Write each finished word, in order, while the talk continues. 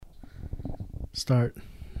Start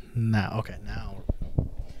now. Okay, now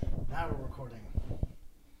we're recording.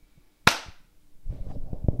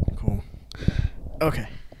 Cool. Okay,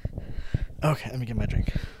 let me get my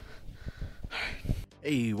drink.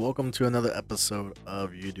 Hey, welcome to another episode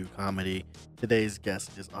of You Do Comedy. Today's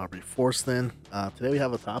guest is Aubrey Forston. Today we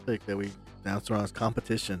have a topic that we announced around as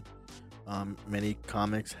competition. Many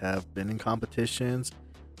comics have been in competitions.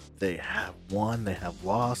 They have won, they have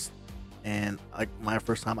lost. And like my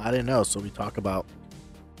first time, I didn't know. So we talk about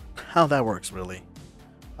how that works really.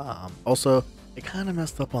 Also, it kind of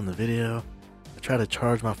messed up on the video. I tried to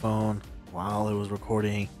charge my phone while it was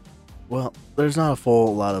recording. Well, there's not a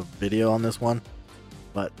full lot of video on this one.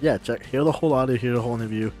 But yeah, hear the whole audio, hear the whole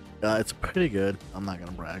interview. It's pretty good. I'm not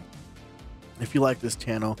going to brag. If you like this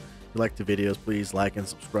channel, if you like the videos, please like and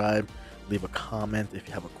subscribe. Leave a comment if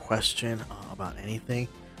you have a question about anything.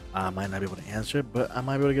 I might not be able to answer it, but I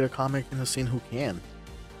might be able to get a comic in the scene who can.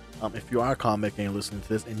 If you are a comic and you're listening to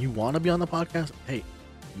this and you want to be on the podcast, hey,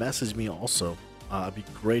 message me also. It'd be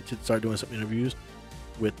great to start doing some interviews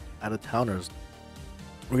with out-of-towners.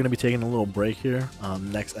 We're going to be taking a little break here.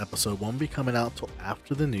 Next episode won't be coming out till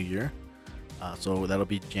after the new year. So that'll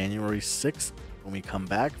be January 6th when we come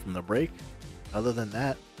back from the break. Other than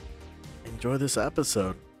that, enjoy this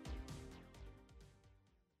episode.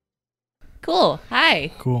 Cool.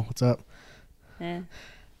 Hi. Cool. What's up?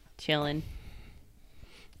 Chilling.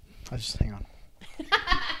 I just hang on.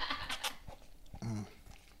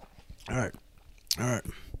 All right.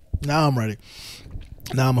 Now I'm ready.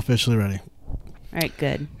 Now I'm officially ready. All right,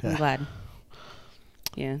 good. Yeah. I'm glad.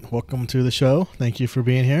 Yeah. Welcome to the show. Thank you for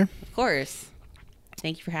being here. Of course.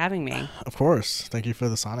 Thank you for having me. Of course. Thank you for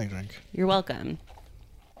the Sonic drink. You're welcome.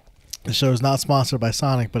 The show is not sponsored by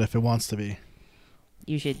Sonic, but if it wants to be.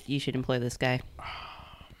 You should employ this guy.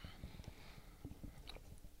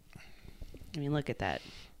 I mean, look at that.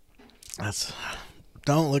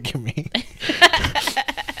 Don't look at me.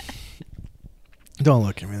 Don't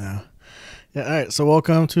look at me now. Yeah, all right. So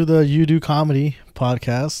welcome to the You Do Comedy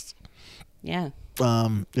podcast. Yeah.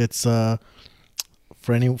 It's for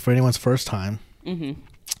anyone's first time. Mm-hmm.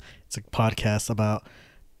 It's a podcast about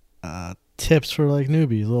tips for like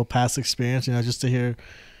newbies, a little past experience, just to hear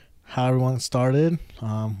how everyone started,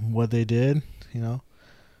 what they did,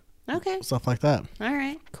 Okay. stuff like that. All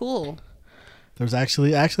right. Cool. There was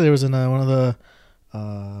actually there was in one of the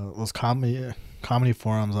those comedy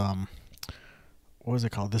forums. What was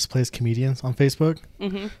it called? Displaced Comedians on Facebook.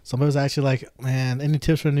 Mm-hmm. Somebody was actually like, "Man, any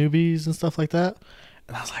tips for newbies and stuff like that?"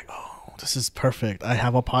 And I was like, "Oh, this is perfect. I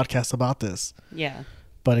have a podcast about this." Yeah.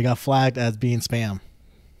 But it got flagged as being spam.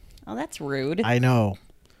 Oh, that's rude. I know.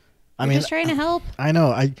 You're just trying to help. I know.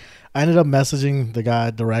 I ended up messaging the guy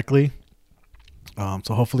directly.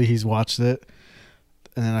 So hopefully he's watched it.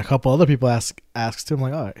 And then a couple other people asked him,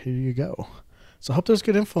 like, all right, here you go. So I hope there's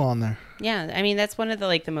good info on there. Yeah. I mean, that's one of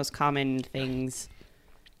the most common things.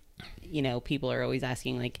 People are always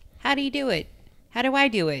asking, like, how do you do it? How do I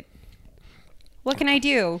do it? What can I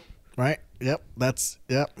do? Right? Yep.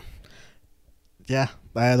 Yep. Yeah.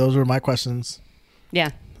 Those were my questions. Yeah.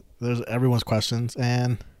 There's everyone's questions.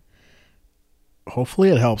 And hopefully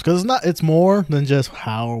it helps. Because it's more than just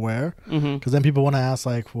how or where. Mm-hmm. Because then people want to ask,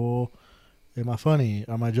 like, well, am I funny?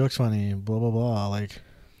 Are my jokes funny? Blah, blah, blah. Like,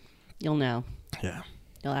 You'll know. yeah.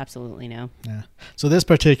 You'll absolutely know. Yeah. So this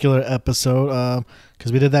particular episode,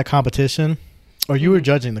 because we did that competition, or you were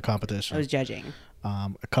judging the competition. I was judging.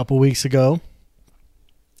 A couple weeks ago.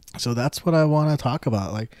 So that's what I want to talk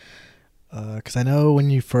about. Like, because I know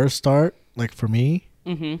when you first start, like for me,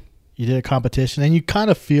 Mm-hmm. you did a competition and you kind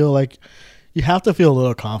of feel like you have to feel a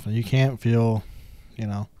little confident. You can't feel,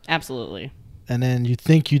 Absolutely. and then you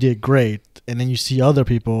think you did great. And then you see other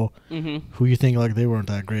people Mm-hmm. who you think like they weren't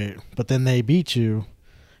that great, but then they beat you.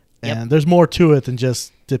 Yep. And there's more to it than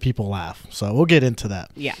just did people laugh. So we'll get into that.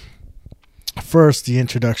 Yeah. First, the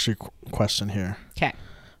introductory question here. Okay.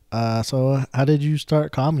 So how did you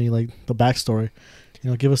start comedy? Like the backstory,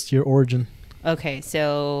 give us your origin. Okay.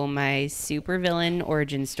 So my supervillain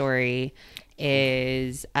origin story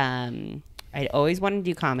is I'd always wanted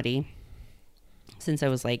to do comedy since I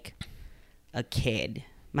was like a kid.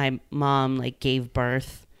 My mom gave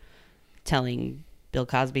birth telling Bill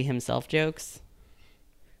Cosby himself jokes,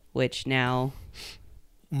 which now,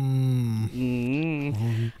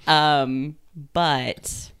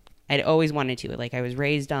 but I'd always wanted to. Like I was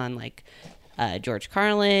raised on George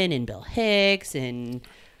Carlin and Bill Hicks and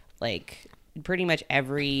pretty much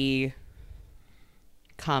every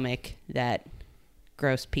comic that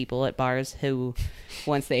gross people at bars who,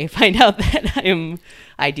 once they find out that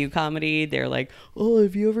I do comedy, they're like, "Oh,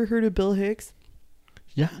 have you ever heard of Bill Hicks?"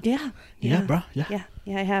 Yeah. Yeah, Yeah, bro. Yeah. yeah.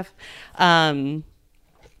 Yeah, I have.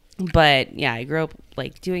 But yeah, I grew up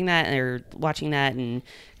like doing that or watching that and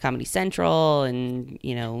Comedy Central, and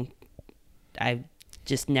I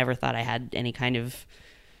just never thought I had any kind of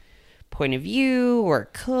point of view or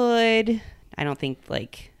could. I didn't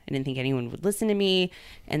think anyone would listen to me.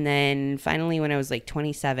 And then finally, when I was like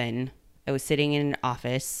 27, I was sitting in an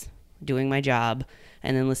office doing my job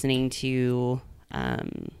and then listening to, I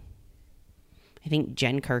think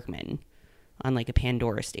Jen Kirkman on like a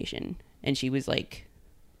Pandora station. And she was like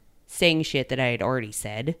saying shit that I had already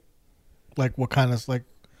said. Like what kind of like?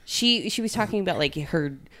 She was talking about like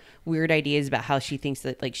her weird ideas about how she thinks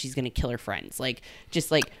that like she's gonna kill her friends, like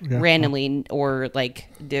just like randomly, or like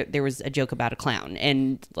there was a joke about a clown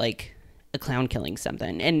and like a clown killing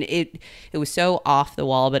something, and it was so off the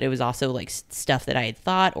wall, but it was also like stuff that I had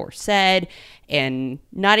thought or said, and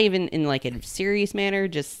not even in like a serious manner,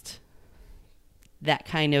 just that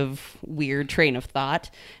kind of weird train of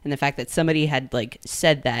thought. And the fact that somebody had like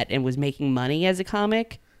said that and was making money as a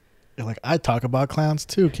comic. You're like, I talk about clowns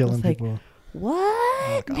too, killing like, people.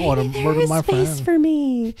 What? Like, I want to murder my space friend. For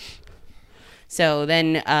me. So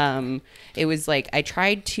then it was like I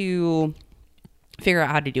tried to figure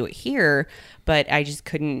out how to do it here, but I just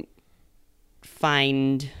couldn't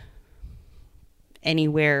find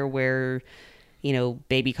anywhere where,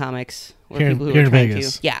 baby comics or people who here were in trying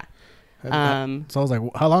Vegas. to. Yeah. So I was like,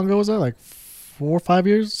 how long ago was that? Like 4 or 5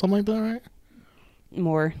 years, something like that, right?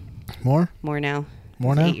 More now.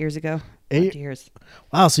 More now? 8 years ago. 8 years.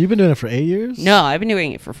 Wow, so you've been doing it for 8 years? No, I've been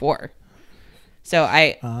doing it for 4. So you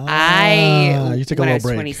took a when I little was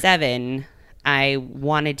break. 27, I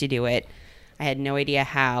wanted to do it. I had no idea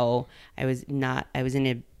how. I was in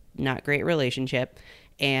a not great relationship,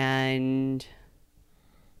 and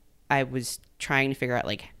I was trying to figure out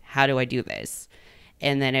like, how do I do this?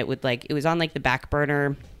 And then it was on like the back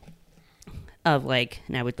burner of like,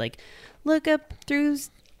 and I would like look up through,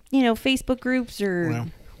 Facebook groups or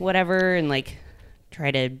whatever, and like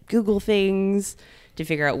try to Google things to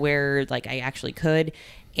figure out where like I actually could,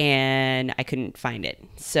 and I couldn't find it.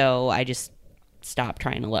 So I just stopped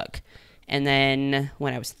trying to look. And then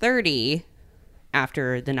when I was 30,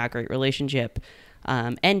 after the not great relationship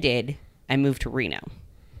ended, I moved to Reno.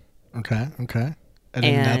 Okay. And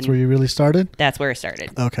then that's where you really started? That's where I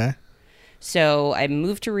started. Okay. So I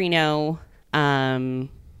moved to Reno,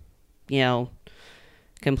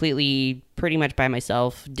 completely pretty much by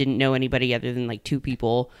myself. Didn't know anybody other than like 2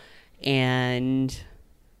 people. And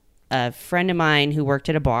a friend of mine who worked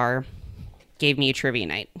at a bar gave me a trivia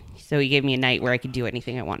night. So he gave me a night where I could do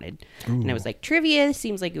anything I wanted. Ooh. And I was like, trivia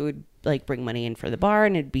seems like it would like bring money in for the bar,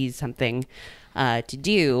 and it'd be something to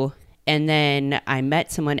do. And then I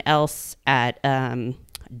met someone else at a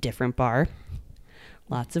different bar.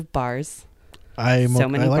 Lots of bars. I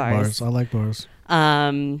like bars. I like bars.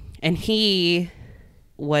 And he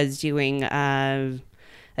was doing a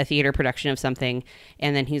theater production of something.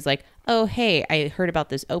 And then he's like, oh, hey, I heard about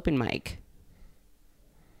this open mic.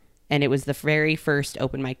 And it was the very first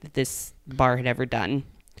open mic that this bar had ever done.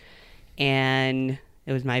 And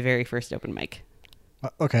it was my very first open mic.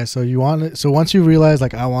 Okay, so once you realized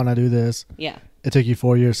like I want to do this, yeah, it took you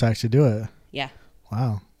 4 years to actually do it. Yeah.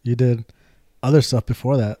 Wow, you did other stuff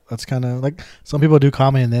before that. That's kind of like some people do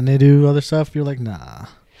comedy and then they do other stuff. You're like, nah.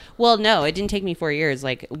 Well, no, it didn't take me 4 years.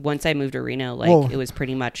 Like once I moved to Reno, it was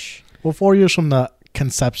pretty much. Well, 4 years from the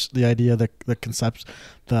concept, the idea, the concept,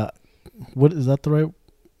 what is that the right?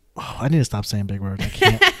 Oh, I need to stop saying big words. I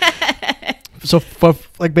can't. So for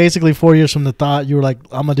like basically 4 years from the thought, you were like,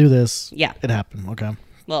 I'm gonna do this. Yeah. It happened. Okay.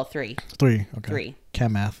 Well, 3. 3. Okay. 3.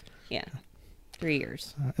 Can't math. Yeah. 3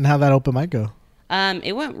 years. And how'd that open mic go?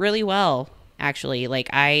 It went really well, actually. Like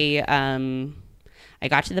I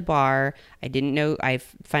got to the bar. I didn't know. I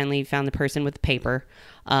finally found the person with the paper,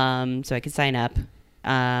 so I could sign up.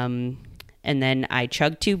 And then I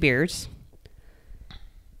chugged 2 beers,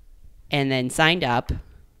 and then signed up.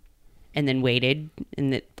 And then waited,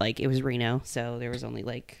 and it was Reno, so there was only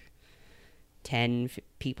like 10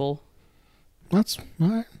 people. That's all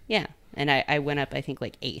right. Yeah, and I went up, I think,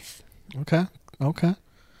 like 8th. Okay.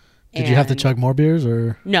 Did you have to chug more beers,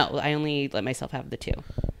 or? No, I only let myself have the 2.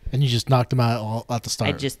 And you just knocked them out all at the start?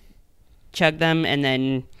 I just chugged them, and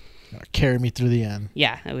then... Carry me through the end.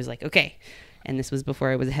 Yeah, I was like, okay. And this was before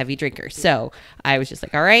I was a heavy drinker, so I was just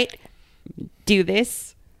like, all right, do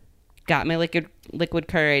this. Got my liquid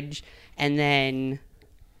courage. And then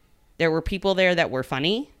there were people there that were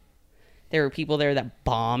funny. There were people there that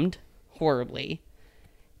bombed horribly.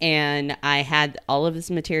 And I had all of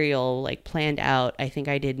this material like planned out. I think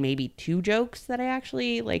I did maybe 2 jokes that I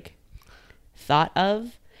actually like thought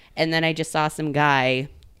of. And then I just saw some guy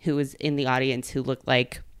who was in the audience who looked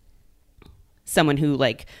like someone who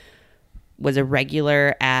like was a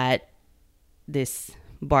regular at this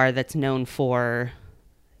bar that's known for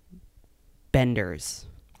benders.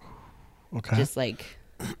 Okay. Just like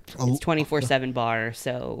it's 24/7 bar,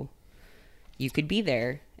 so you could be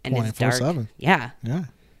there and it's dark. 24/7. Yeah. Yeah.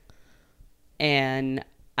 And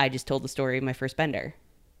I just told the story of my first bender.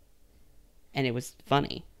 And it was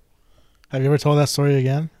funny. Have you ever told that story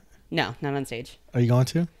again? No, not on stage. Are you going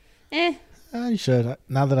to? You should.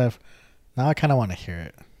 Now I kind of want to hear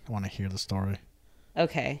it. I want to hear the story.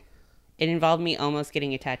 Okay. It involved me almost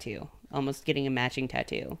getting a tattoo. Almost getting a matching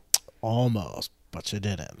tattoo. Almost, but you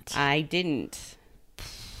didn't. I didn't.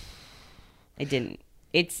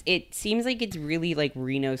 It seems like it's really like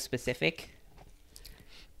Reno specific.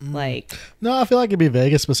 Like, no, I feel like it'd be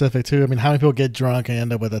Vegas specific too. I mean, how many people get drunk and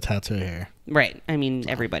end up with a tattoo here? right. I mean,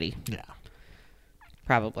 everybody. Yeah.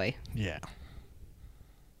 Probably. Yeah.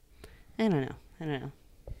 I don't know.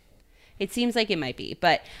 It seems like it might be,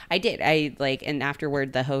 but and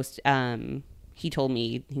afterward the host, he told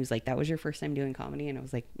me, he was like, that was your first time doing comedy? And I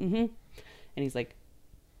was like, mm-hmm. And he's like,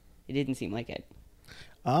 it didn't seem like it.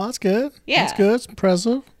 Oh, that's good. Yeah. That's good. It's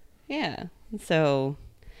impressive. Yeah. So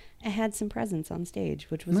I had some presence on stage,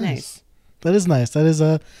 which was nice. That is nice. That is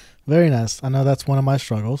very nice. I know that's one of my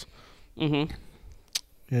struggles. Mm-hmm.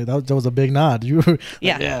 Yeah, that was a big nod. You were,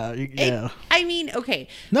 yeah. yeah. I mean, okay.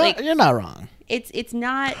 No, like, you're not wrong. It's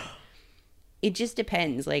not. It just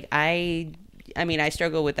depends. Like I mean, I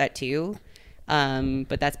struggle with that too.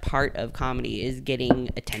 But that's part of comedy is getting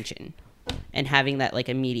attention and having that like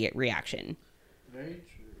immediate reaction. Very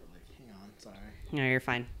true. Like, hang on, sorry. No, you're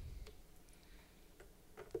fine.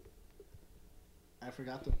 I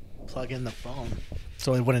forgot to plug in the phone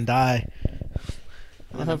so it wouldn't die.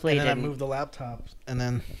 Well, hopefully and then didn't. I moved the laptop, and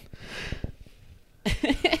then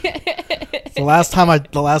the last time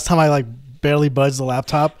I like barely budged the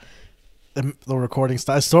laptop, the recording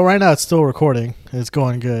stopped. Still right now, it's still recording. It's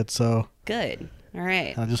going good. So Good. All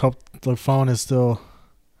right. I just hope the phone is still.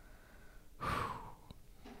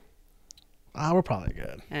 We're probably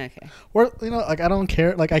good. Okay. We're like I don't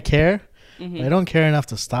care. Like I care, Mm-hmm. but I don't care enough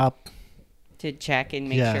to stop. To check and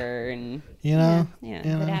make Yeah. sure and Yeah. if You it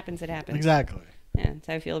know? happens, it happens. Exactly. Yeah, that's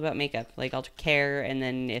how I feel about makeup. Like I'll care, and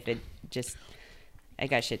then if it just, I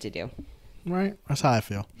got shit to do. Right. That's how I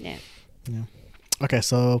feel. Yeah. Yeah. Okay,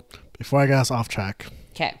 so before I got us off track,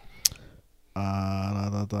 Okay.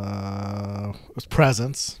 it was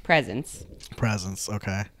presents. Presents.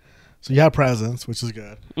 Okay, so you have presents, which is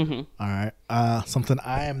good. Mm-hmm. All right. Something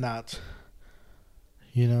I am not.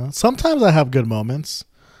 Sometimes I have good moments.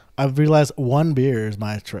 I've realized one beer is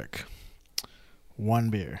my trick. One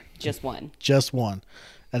beer. Just one. Just one,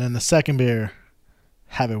 and then the second beer,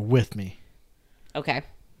 have it with me. Okay.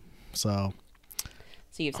 So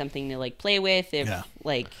you have something to like play with. If Yeah.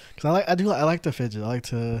 like. Because I like to fidget. I like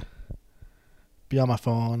to be on my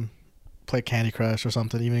phone, play Candy Crush or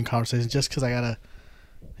something, even in conversations, just because I gotta,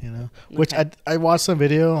 Which Okay. I watched some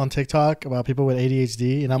video on TikTok about people with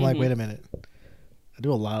ADHD, and I'm like, Mhm. wait a minute, I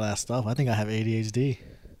do a lot of that stuff. I think I have ADHD.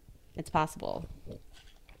 It's possible,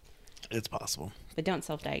 It's possible. but don't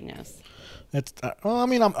self-diagnose. It's. I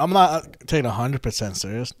mean, I'm not taking 100%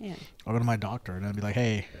 serious. Yeah. I'll go to my doctor and I'll be like,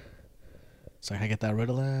 hey, so can I get that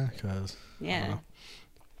Ritalin? Because Yeah. You're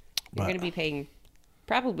But- going to be paying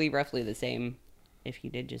probably roughly the same if you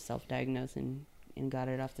did just self-diagnose and got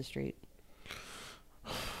it off the street.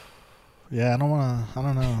 yeah, I don't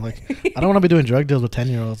know. Like, I don't want to be doing drug deals with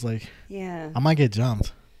 10-year-olds. Like, Yeah. I might get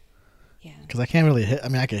jumped. Yeah. Because I can't really hit. I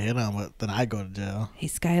mean, I can hit them, but then I go to jail. Hey,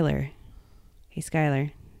 Skylar.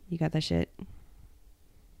 You got that shit?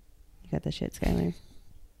 Skylar?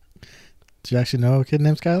 Do you actually know a kid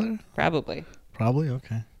named Skylar? Probably. Probably?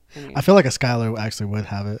 Okay. Anyway. I feel like a Skylar actually would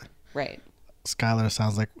have it. Right. Skylar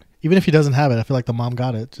sounds like, even if he doesn't have it, I feel like the mom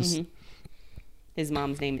got it. Just Mhm. His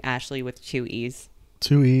mom's named Ashley with 2 E's.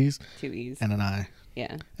 2 E's 2 E's. and an I.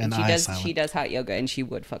 Yeah. And she I does silent. she does hot yoga and she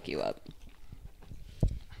would fuck you up.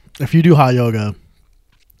 If you do hot yoga,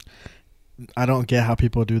 I don't get how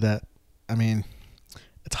people do that. I mean,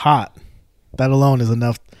 it's hot. That alone is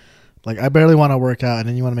enough. Like, I barely want to work out, and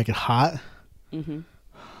then you want to make it hot. Mhm.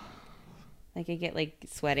 Like I get like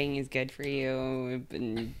sweating is good for you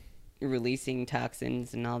and releasing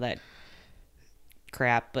toxins and all that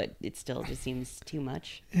crap, but it still just seems too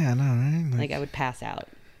much. Yeah, I know, right? Like I would pass out.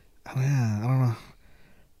 Yeah, I don't know.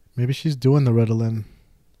 Maybe she's doing the Ritalin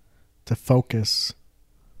to focus,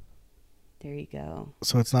 There you go.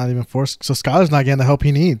 so it's not even forced. So Skylar's not getting the help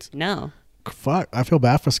he needs. No. Fuck, I feel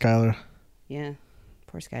bad for Skylar, Yeah.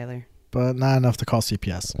 Poor Skylar. but not enough to call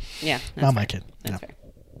CPS. Yeah. That's Not my fair. kid. That's Yeah. fair.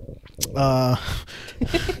 Uh,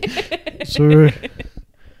 so we're,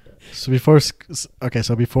 so before okay,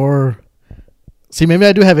 so before see, maybe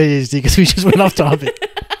I do have ADHD because we just went off topic.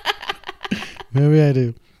 Maybe I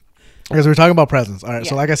do. Because we're talking about presents. All right.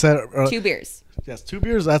 So Yeah. like I said, 2 beers. yes, 2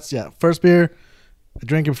 beers. That's first beer, I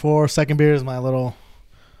drink it before. Second beer is my little,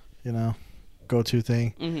 go-to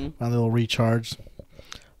thing. Mm-hmm. My little recharge.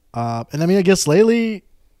 And I mean, I guess lately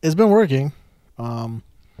it's been working.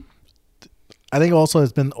 I think also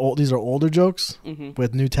it's been these are older jokes Mm-hmm.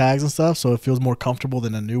 with new tags and stuff, so it feels more comfortable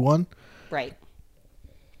than a new one. Right.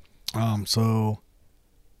 So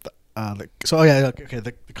the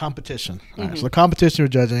competition. All right, Mhm. so the competition we're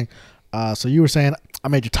judging. So you were saying I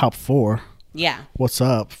made your top 4. Yeah. What's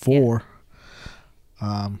up? 4.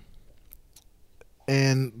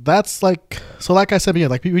 And that's like, so like I said, yeah,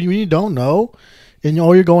 like when you don't know and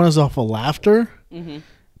all you're going is off of laughter, Mm-hmm.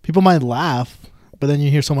 people might laugh, but then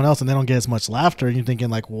you hear someone else and they don't get as much laughter and you're thinking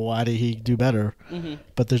like, well, why did he do better? Mm-hmm.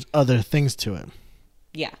 But there's other things to it.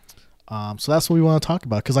 Yeah. So that's what we want to talk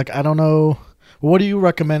about. Cause like, I don't know, what do you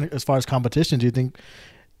recommend as far as competition? Do you think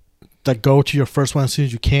like go to your first one as soon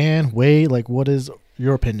as you can, wait, like what is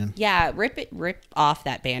your opinion? Yeah, rip off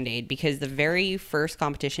that Band-Aid, because the very first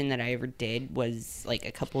competition that I ever did was like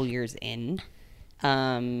a couple years in,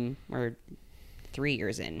 or 3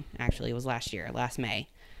 years in, actually. It was last May.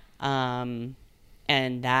 And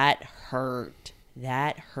that hurt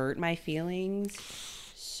my feelings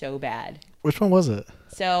so bad. Which one was it?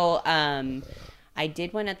 So, I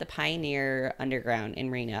did one at the Pioneer Underground in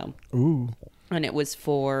Reno. Ooh. And it was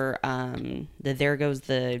for the There Goes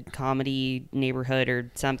the Comedy Neighborhood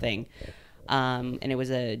or something. And it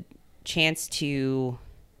was a chance to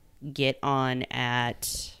get on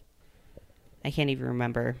at, I can't even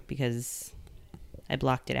remember because I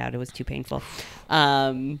blocked it out. It was too painful.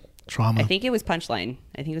 Trauma. I think it was Punchline.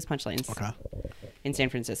 Okay. In San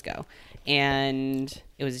Francisco. And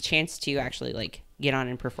it was a chance to actually like get on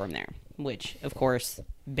and perform there, which of course,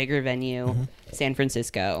 bigger venue, San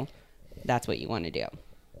Francisco. That's what you want to do,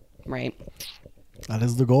 right? That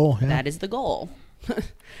is the goal. Yeah. That is the goal.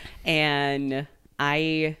 And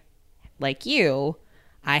I, like you,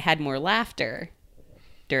 I had more laughter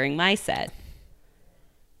during my set.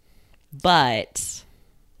 But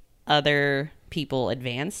other people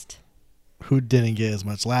advanced. Who didn't get as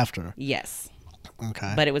much laughter? Yes.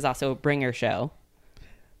 Okay. But it was also a bringer show.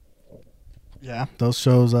 Yeah, those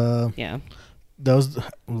shows. Yeah. Those.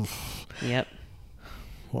 Oof. Yep.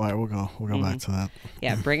 All right, we'll go back to that.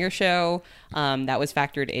 Yeah, bringer show. That was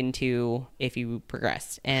factored into if you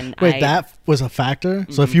progressed. And Wait, that was a factor.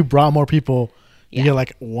 So if you brought more people, you Yeah. get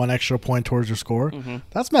like 1 extra point towards your score.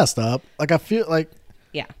 That's messed up. Like I feel like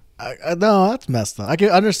Yeah. no, that's messed up. I can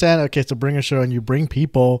understand. Okay, it's a bringer show, and you bring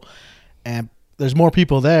people, and there's more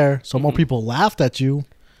people there, so more people laughed at you.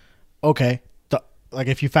 Okay, like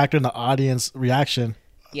if you factor in the audience reaction.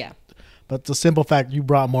 Yeah. But the simple fact you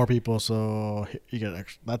brought more people, so you get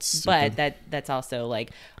extra. That's But stupid. that's also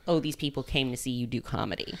like, oh, these people came to see you do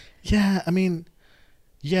comedy. Yeah, I mean,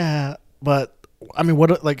 yeah, but I mean,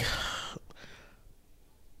 what like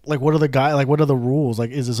what are the rules?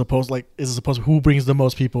 Like, is it supposed who brings the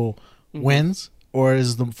most people wins, or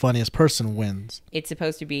is the funniest person wins? It's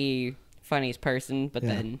supposed to be funniest person, but Yeah.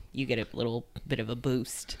 then you get a little bit of a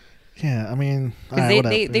boost. Yeah, I mean, Because alright,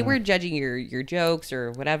 they whatever, yeah. were judging your jokes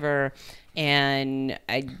or whatever, and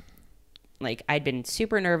I'd been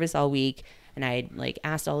super nervous all week, and I'd like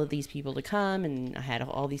asked all of these people to come, and I had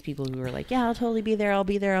all these people who were like, yeah, I'll totally be there, I'll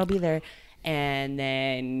be there, and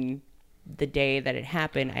then the day that it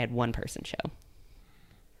happened, I had one person show.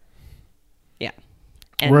 Yeah.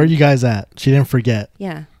 And Where are you guys at? She didn't forget.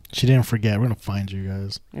 Yeah. She didn't forget. We're gonna find you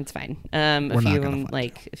guys. It's fine. We're not gonna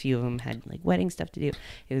find A few of them had like wedding stuff to do.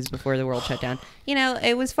 It was before the world shut down.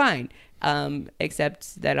 It was fine.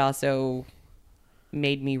 Except that also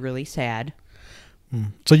made me really sad.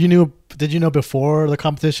 So did you know before the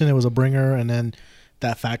competition it was a bringer, and then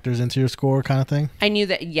that factors into your score kind of thing? I knew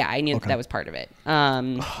that. Yeah, I knew Okay. that was part of it. Oh,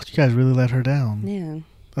 you guys really let her down. Yeah.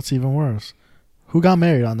 That's even worse. Who got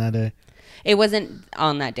married on that day? It wasn't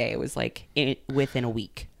on that day. It was like within a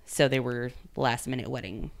week. So they were last minute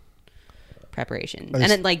wedding preparation. And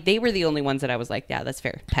then, like, they were the only ones that I was like, yeah, that's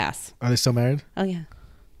fair. Pass. Are they still married? Oh, yeah.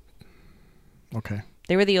 Okay.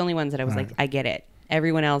 They were the only ones that I was All like, right. I get it.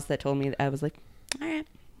 Everyone else that told me, I was like, all right,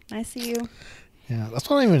 I see you. Yeah, that's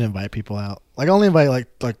why I don't even invite people out. Like, I only invite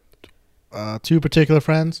like 2 particular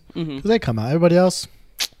friends because they come out. Everybody else,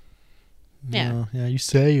 Yeah. yeah, you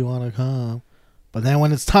say you want to come, but then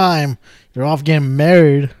when it's time, you're off getting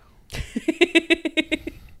married.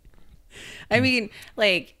 I mean,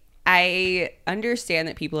 like, I understand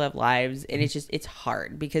that people have lives, and it's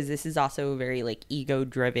hard because this is also a very like ego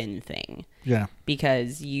driven thing. Yeah.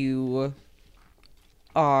 Because you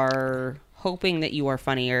are hoping that you are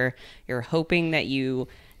funnier, you're hoping that you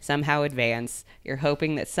somehow advance, you're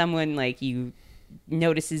hoping that someone like you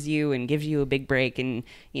notices you and gives you a big break, and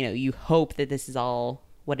you hope that this is all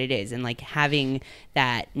what it is. And like having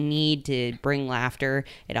that need to bring laughter,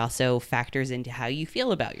 it also factors into how you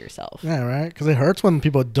feel about yourself. Yeah, right. Because it hurts when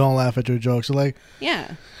people don't laugh at your jokes. You're like,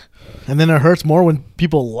 Yeah. and then it hurts more when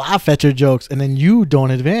people laugh at your jokes and then you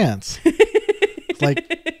don't advance. It's like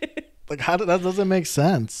how that doesn't make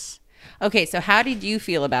sense. Okay, so how did you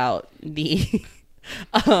feel about the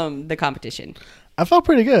the competition? I felt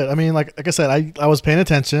pretty good. I mean, like I said, I was paying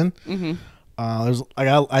attention. Mm-hmm. There's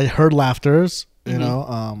I heard laughters. You Mm-hmm.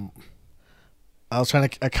 know, I was I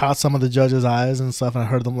caught some of the judges' eyes and stuff, and I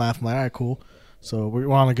heard them laugh. I'm like, all right, cool. So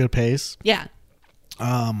we're on a good pace. Yeah.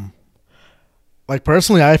 Like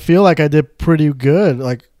personally, I feel like I did pretty good.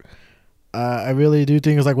 Like, I really do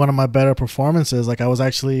think it was like one of my better performances. Like I was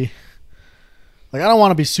actually, like I don't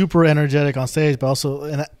want to be super energetic on stage, but also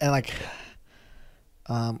and like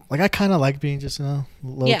I kind of like being just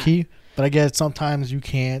low key. But I guess sometimes you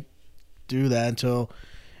can't do that until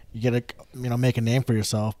you get to make a name for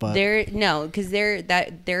yourself. But there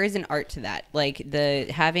is an art to that, like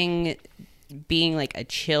being like a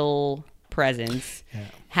chill presence. Yeah.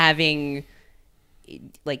 Having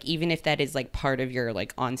like, even if that is like part of your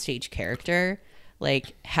like on stage character,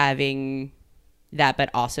 like having that but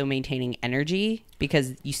also maintaining energy,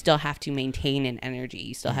 because you still have to maintain an energy,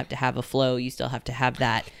 you still have to have a flow, you still have to have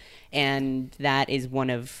that, and that is one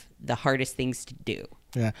of the hardest things to do.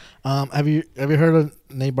 Yeah. Have you heard of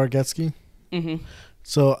Nate Bargatze? Mm-hmm.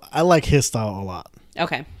 So I like his style a lot.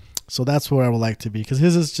 Okay. So that's where I would like to be, because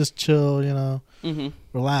his is just chill, Mm-hmm.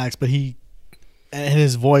 relax. But and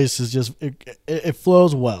his voice is just it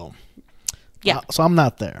flows well. Yeah. So I'm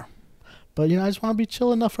not there, but I just want to be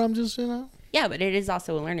chill enough for him. Just Yeah, but it is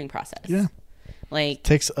also a learning process. Yeah. Like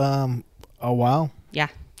Takes a while. Yeah.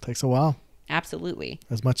 Takes a while. Absolutely.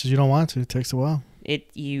 As much as you don't want to, it takes a while.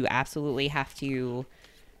 You absolutely have to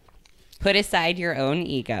put aside your own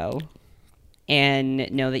ego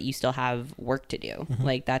and know that you still have work to do. Mm-hmm.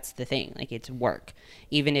 Like that's the thing. Like it's work.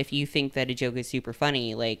 Even if you think that a joke is super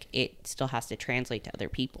funny, like it still has to translate to other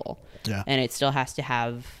people. Yeah. And it still has to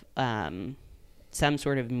have some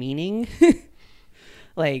sort of meaning.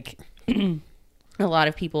 Like a lot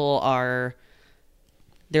of people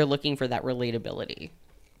they're looking for that relatability,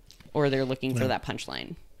 or they're looking for that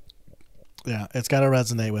punchline. Yeah, it's got to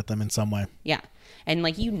resonate with them in some way. Yeah. And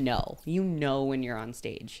like you know when you're on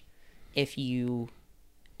stage if you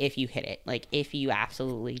hit it. Like if you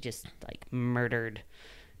absolutely just like murdered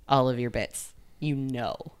all of your bits. You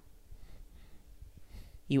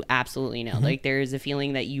absolutely know. Mm-hmm. Like there is a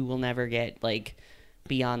feeling that you will never get like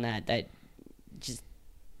beyond that just,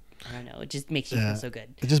 I don't know, it just makes you feel so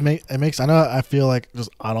good. It just makes I feel like just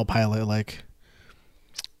autopilot, like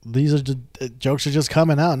these are just jokes are just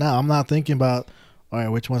coming out now. I'm not thinking about all right,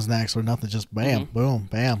 which one's next or nothing. Just bam, boom,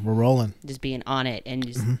 bam, we're rolling. Just being on it and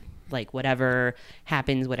just like whatever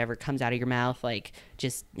happens, whatever comes out of your mouth, like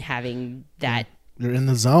just having that. You're in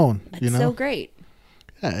the zone. That's so great.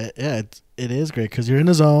 Yeah, it is great because you're in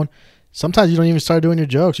the zone. Sometimes you don't even start doing your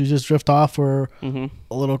jokes. You just drift off for a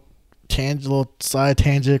little side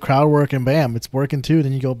tangent, crowd work, and bam, it's working too.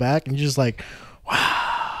 Then you go back and you're just like,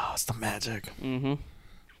 wow, it's the magic. Mm-hmm.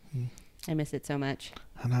 I miss it so much.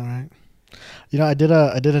 I know, right? I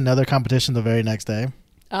did another competition the very next day.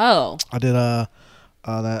 Oh. I did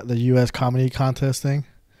the U.S. comedy contest thing.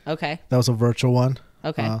 Okay. That was a virtual one.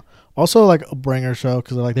 Okay. Also like a bringer show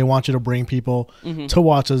because like they want you to bring people to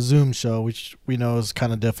watch a Zoom show, which we know is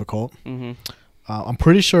kind of difficult. Mm-hmm. I'm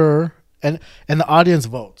pretty sure, and the audience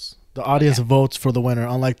votes. The audience votes for the winner,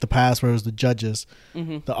 unlike the past where it was the judges.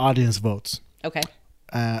 The audience votes. Okay.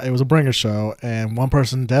 It was a bringer show, and one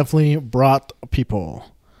person definitely brought people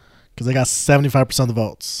because they got 75% of the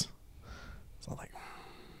votes. So like,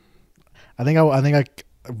 I think I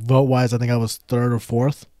vote wise, I think I was third or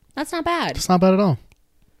fourth. That's not bad. It's not bad at all.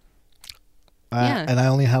 And I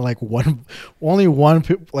only had like only one.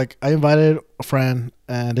 Like I invited a friend,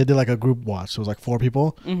 and they did like a group watch. So it was like 4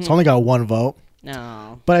 people. So I only got 1 vote.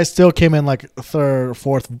 No. But I still came in like third or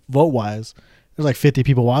fourth vote wise. There's like 50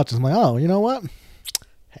 people watching. I'm like, oh, you know what?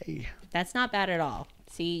 Hey. That's not bad at all.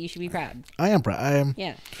 See, you should be proud. I am proud. I am.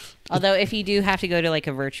 Yeah. Although if you do have to go to like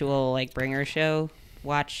a virtual like bringer show,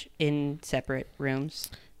 watch in separate rooms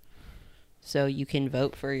so you can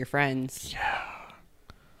vote for your friends.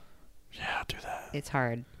 Yeah, do that. It's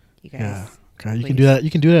hard, you guys. Yeah. Okay. You can do that. You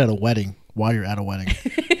can do that at a wedding. while you're at a wedding.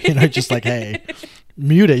 Just like, hey,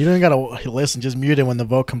 mute it. You don't gotta listen. Just mute it when the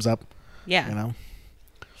vote comes up. Yeah.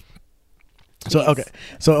 So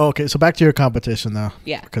okay. So back to your competition though.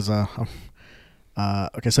 Yeah. Because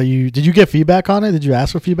okay. So did you get feedback on it? Did you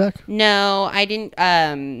ask for feedback? No, I didn't.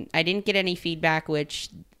 I didn't get any feedback. Which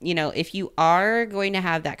if you are going to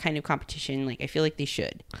have that kind of competition, like I feel like they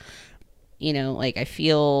should. Like I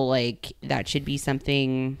feel like that should be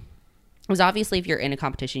something. Because obviously, if you're in a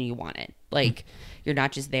competition, you want it. Like you're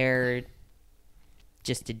not just there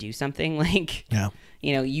just to do something. Like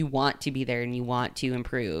you want to be there and you want to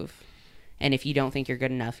improve. And if you don't think you're good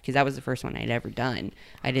enough, because that was the first one I'd ever done,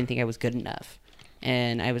 I didn't think I was good enough.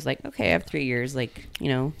 And I was like, okay, I have 3 years, like,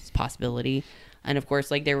 it's a possibility. And of course,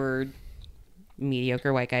 like there were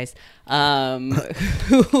mediocre white guys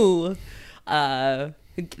who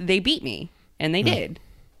they beat me, and they did.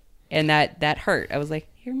 And that hurt. I was like,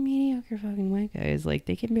 you're mediocre fucking white guys. Like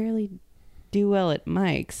they can barely do well at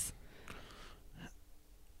mics.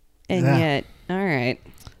 And yet, all right.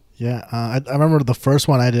 Yeah, I remember the first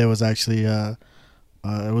one I did was actually it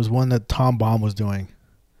was one that Tom Baum was doing.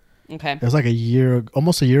 Okay. It was like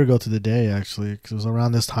almost a year ago to the day actually, because it was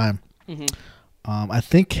around this time. Mm-hmm. I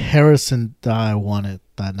think Harrison Dye won it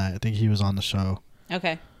that night. I think he was on the show.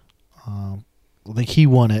 Okay. I think he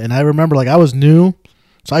won it, and I remember like I was new,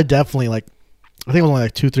 so I definitely I think it was only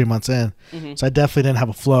like 2-3 months in, so I definitely didn't have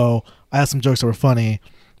a flow. I had some jokes that were funny,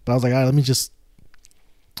 but I was like, all right, let me just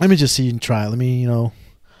see and try. Let me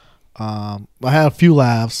I had a few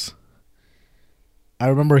laughs. I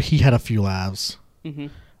remember he had a few laughs. Mm-hmm.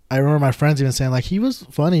 I remember my friends even saying like he was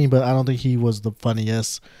funny, but I don't think he was the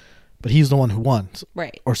funniest. But he's the one who won,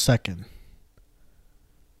 right? Or second.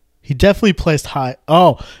 He definitely placed high.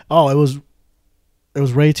 Oh, it was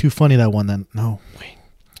Ray Too Funny that won. Then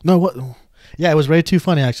what? Yeah, it was Ray Too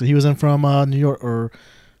Funny actually. He was in from New York or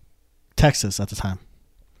Texas at the time.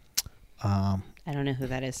 I don't know who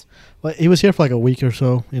that is. Well, he was here for like a week or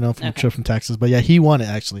so, from a trip from Texas. But yeah, he won it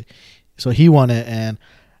actually. So he won it, and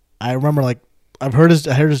I remember like I heard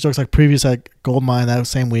his jokes like previous at Goldmine that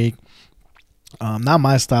same week. Not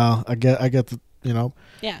my style. I get the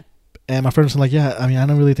Yeah. And my friend was like, yeah, I mean, I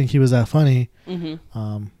don't really think he was that funny. Mm-hmm.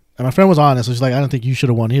 And my friend was honest. So she's like, I don't think you should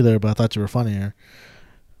have won either, but I thought you were funnier.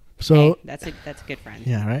 So that's a good friend.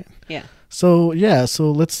 Yeah. Right. Yeah. So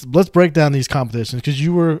let's break down these competitions because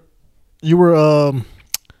you were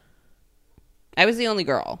I was the only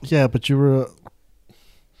girl. Yeah, but you were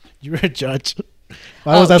a judge.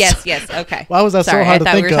 Yes. Okay. Why was that Sorry, so hard to think of?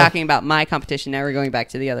 I thought we were talking about my competition. Now we're going back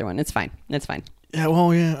to the other one. It's fine. Yeah.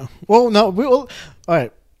 Well, yeah. Well, no. All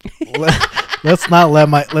right. Let's not let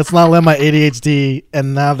my ADHD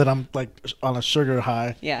and now that I'm like on a sugar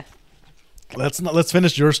high. Yeah. Let's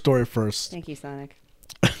finish your story first. Thank you, Sonic.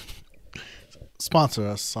 Sponsor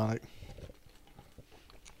us, Sonic.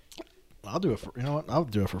 I'll do it for I'll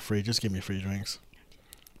do it for free. Just give me free drinks.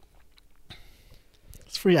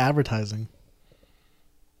 It's free advertising.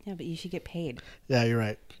 Yeah, but you should get paid. Yeah, you're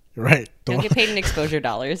right. You're right. Don't get paid in exposure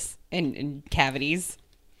dollars and cavities.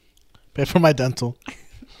 Pay for my dental.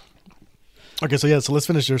 Okay, so let's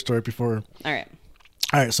finish your story before. All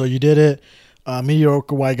right. So you did it.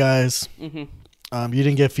 Mediocre white guys. Mm-hmm. You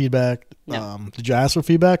didn't get feedback. No. Did you ask for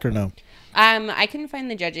feedback or no? I couldn't find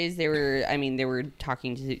the judges. They were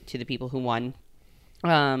talking to the people who won.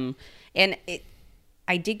 I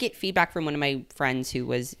did get feedback from one of my friends who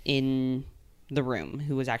was in the room,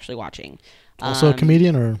 who was actually watching. Also a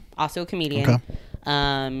comedian or? Also a comedian. Okay.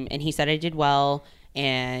 And he said I did well,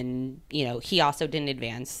 and he also didn't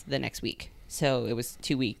advance the next week. So it was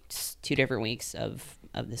 2 different weeks of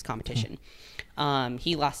this competition.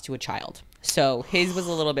 He lost to a child. So his was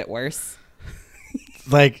a little bit worse.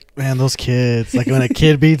 Like, man, those kids, like when a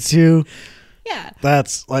kid beats you, yeah,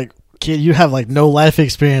 that's like, kid, you have like no life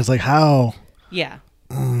experience. Like how? Yeah.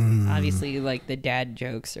 Obviously, like the dad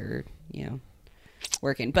jokes are,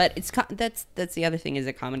 working, but that's the other thing is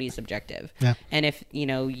that comedy is subjective. Yeah. And if,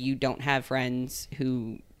 you don't have friends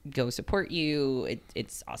who go support you,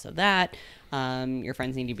 it's also that, your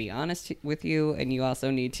friends need to be honest with you, and you also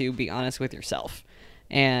need to be honest with yourself.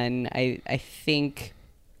 And I think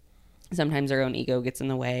sometimes our own ego gets in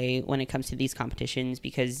the way when it comes to these competitions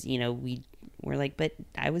because, we're like, but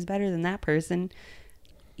I was better than that person.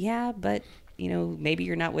 Yeah, but, maybe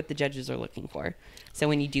you're not what the judges are looking for. So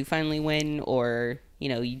when you do finally win or,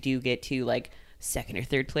 you do get to like second or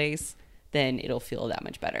third place, then it'll feel that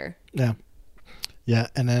much better. Yeah. Yeah.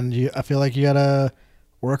 And then I feel like you got to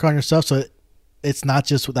work on yourself. So it's not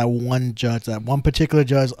just that one judge, that one particular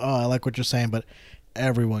judge. Oh, I like what you're saying, but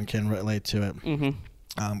everyone can relate to it.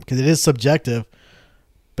 Mm-hmm. Because it is subjective,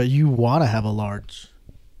 but you want to have a large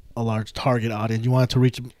a large target audience. You want it to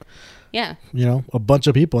reach, Yeah. a bunch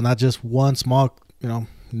of people, not just one small,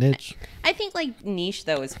 niche. I think like niche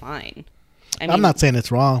though is fine. I'm not saying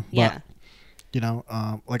it's wrong, Yeah.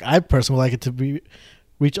 but like I personally would like it to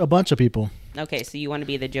reach a bunch of people. Okay, so you want to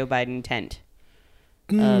be the Joe Biden tent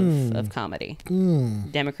Mm. of comedy.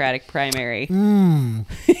 Mm. Democratic primary. Mm.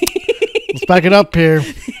 Let's back it up here.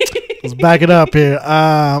 Let's back it up here.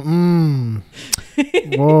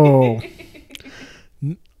 Whoa.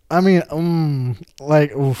 I mean,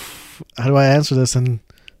 like, oof, how do I answer this in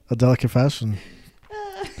a delicate fashion?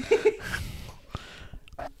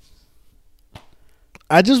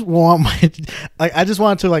 I just want I just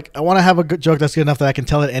want to I want to have a good joke that's good enough that I can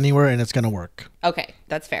tell it anywhere and it's gonna work. Okay,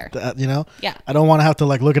 that's fair. Yeah. I don't want to have to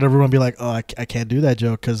look at a room and be like, oh, I can't do that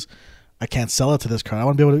joke because I can't sell it to this crowd. I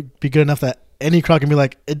want to be able to be good enough that any crowd can be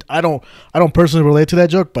like, I don't personally relate to that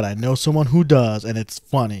joke, but I know someone who does, and it's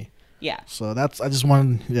funny. Yeah. So I just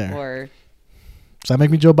want, yeah. Or Does that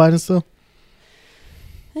make me Joe Biden still?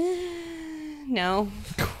 no.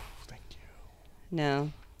 Thank you.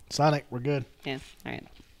 No. Sonic, we're good. Yeah. All right.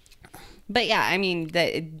 But yeah, I mean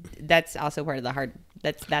that's also part of the hard.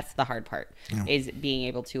 That's the hard part is being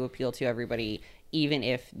able to appeal to everybody, even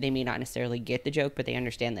if they may not necessarily get the joke, but they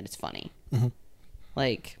understand that it's funny. Mm-hmm.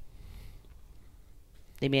 Like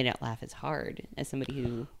they may not laugh as hard as somebody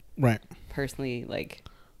who Right. personally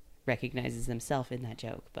recognizes themselves in that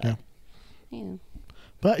joke, but yeah.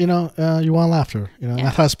 But you want laughter,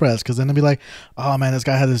 that's how it spreads. Because then they'll be like, "Oh man, this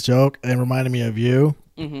guy had this joke and it reminded me of you,"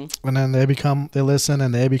 and then they listen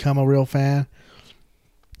and they become a real fan.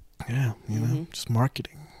 Yeah, just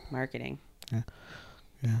marketing. Yeah.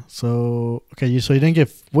 So okay, so you didn't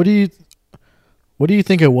get. What do you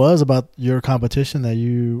think it was about your competition that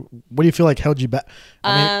what do you feel like held you back?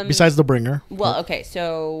 I mean, besides the bringer. Well, okay,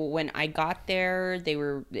 so when I got there, they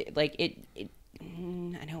were like it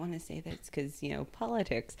I don't want to say this because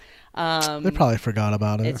politics. They probably forgot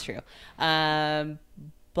about it. It's true,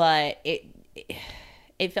 but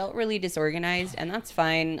it felt really disorganized, and that's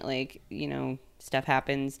fine. Stuff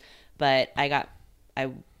happens. But I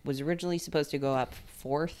was originally supposed to go up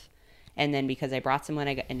fourth, and then because I brought someone,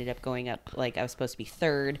 I ended up going up I was supposed to be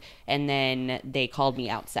third, and then they called me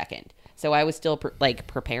out second. So I was still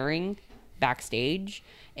preparing backstage,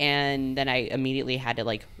 and then I immediately had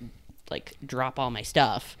to drop all my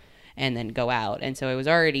stuff and then go out. And so I was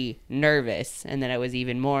already nervous, and then I was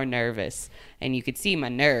even more nervous, and you could see my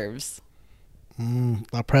nerves.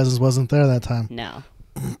 Our presence wasn't there that time. No.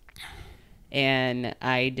 And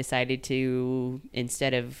I decided to,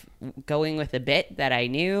 instead of going with a bit that I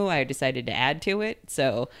knew, I decided to add to it.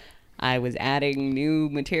 So I was adding new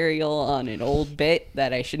material on an old bit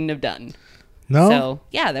that I shouldn't have done. No? So,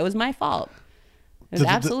 yeah, that was my fault. It was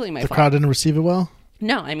absolutely my fault. The crowd didn't receive it well?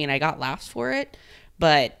 No, I mean, I got laughs for it,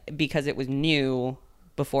 but because it was new,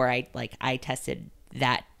 before I tested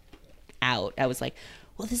that out, I was like,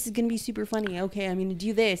 well, this is going to be super funny. Okay, I'm going to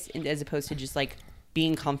do this. And as opposed to just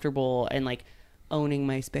being comfortable and owning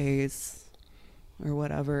my space or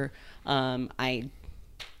whatever. I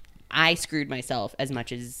screwed myself as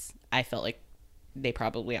much as I felt like they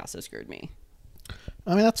probably also screwed me.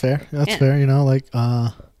 I mean, that's fair. That's fair.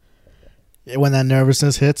 When that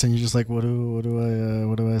nervousness hits and you're just like, what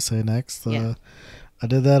do I say next? I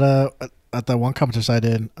did that at that one competition I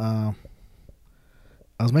did. I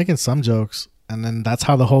was making some jokes, and then that's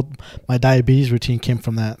how my diabetes routine came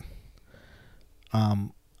from that.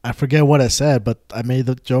 I forget what I said, but I made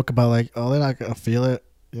the joke about they're not gonna feel it,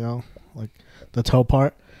 the toe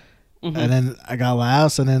part, and then I got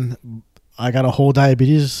laughs, and then I got a whole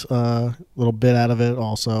diabetes little bit out of it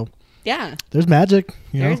also. Yeah, there's magic.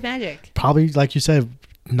 There's magic. Probably, like you said,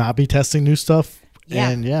 not be testing new stuff. Yeah.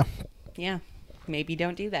 And yeah, maybe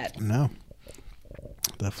don't do that. No,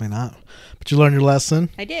 definitely not. But you learned your lesson.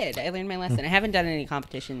 I did. I learned my lesson. I haven't done any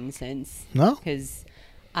competition since. No, because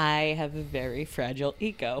I have a very fragile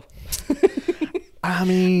ego. I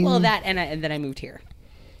mean, well, that and then I moved here.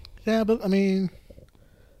 Yeah, but I mean,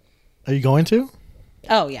 are you going to?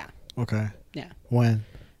 Oh yeah. Okay. Yeah. When?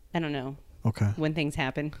 I don't know. Okay. When things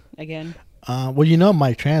happen again. Well,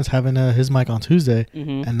 Mike Trans having his mic on Tuesday,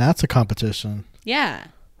 and that's a competition. Yeah.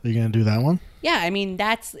 Are you gonna do that one? Yeah, I mean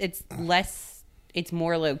it's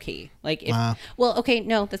more low key. Well, okay,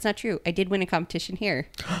 no, that's not true. I did win a competition here.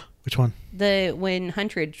 Which one? When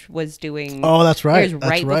Huntridge was doing. Oh, that's right. It was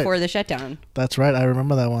right before the shutdown. That's right. I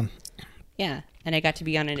remember that one. Yeah, and I got to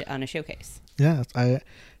be on a showcase. Yeah, I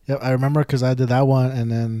remember because I did that one,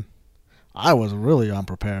 and then I was really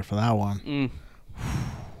unprepared for that one.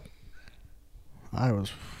 I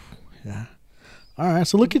was, yeah. All right,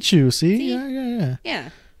 so look at you. See? Yeah. Yeah.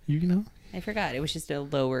 You I forgot. It was just a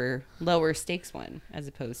lower stakes one as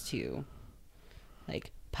opposed to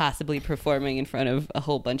like possibly performing in front of a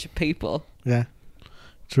whole bunch of people. Yeah,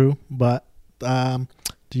 true. But I'm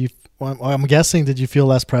guessing, did you feel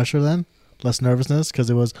less pressure then? Less nervousness because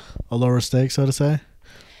it was a lower stake, so to say?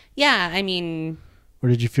 Yeah, I mean... Or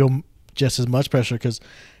did you feel just as much pressure? Because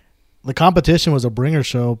the competition was a bringer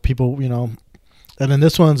show. People, and then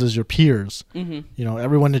this one's is your peers. Mm-hmm.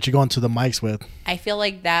 Everyone that you go into the mics with. I feel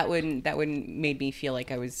like that would made me feel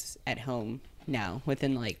like I was at home now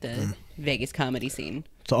within like the Vegas comedy scene.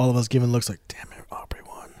 So all of us giving looks like, damn it, Aubrey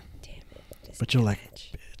won. Damn it. But you're like,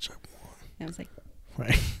 bitch, I won. I was like,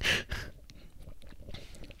 right.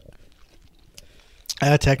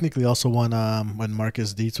 I technically also won when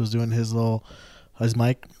Marcus Dietz was doing his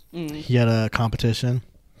mic. He had a competition.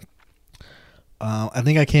 I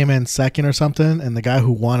think I came in second or something, and the guy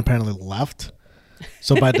who won apparently left.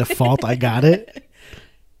 So by default, I got it.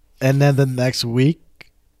 And then the next week,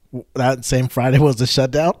 that same Friday was the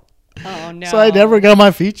shutdown. Oh no! So I never got my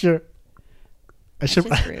feature. I should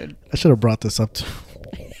have brought this up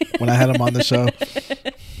when I had him on the show.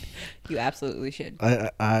 You absolutely should.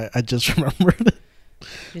 I just remembered it.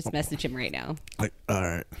 Just message him right now. Like, all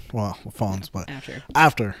right. Well, phones, but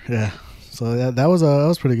after, yeah. So yeah, that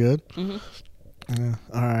was pretty good. Mm-hmm. Yeah.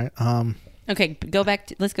 All right. Okay,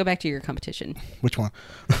 let's go back to your competition. Which one?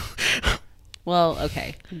 Well,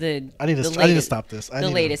 okay. I need to stop this. The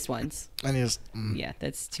latest ones. I need to. Yeah,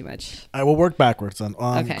 that's too much. I will work backwards then.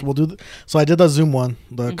 Okay. We'll do. So I did the Zoom one,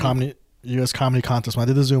 the comedy U.S. comedy contest one. I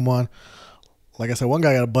did the Zoom one. Like I said, one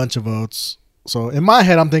guy got a bunch of votes. So in my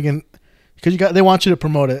head, I'm thinking, because they want you to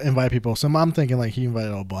promote it, invite people. So I'm thinking like he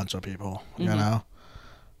invited a bunch of people. You know,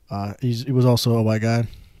 he was also a white guy.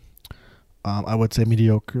 I would say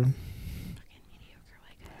mediocre. Fucking mediocre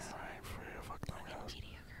white guys. Yeah, right, for real, fuck them guys.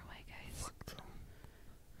 Mediocre white guys. Fuck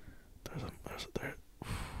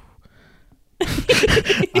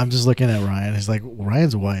them. I'm just looking at Ryan. He's like,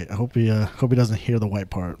 Ryan's white. I hope he doesn't hear the white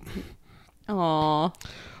part. Aww.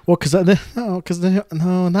 Well,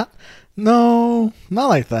 not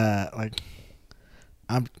like that. Like,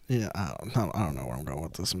 I don't know where I'm going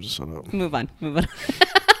with this. I'm just sort of move on.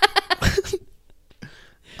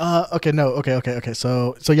 Okay.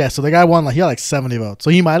 So yeah. So the guy won. Like, he had like 70 votes. So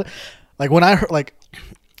he might, like, when I heard, like,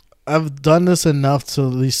 I've done this enough to at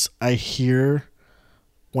least I hear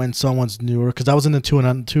when someone's newer, because I was in the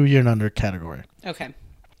 2 year and under category. Okay.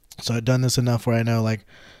 So I've done this enough where I know, like,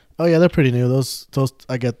 oh yeah, they're pretty new. Those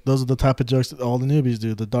I get. Those are the type of jokes that all the newbies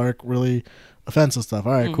do. The dark, really offensive stuff.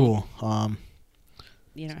 All right, cool.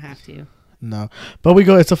 You don't have to. No, but we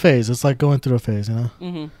go. It's a phase. It's like going through a phase.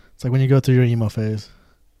 Mm-hmm. It's like when you go through your emo phase.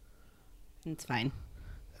 It's fine.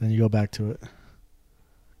 And then you go back to it,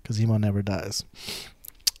 because emo never dies.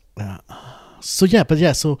 Yeah. So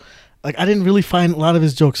like I didn't really find a lot of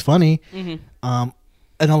his jokes funny. Mm-hmm.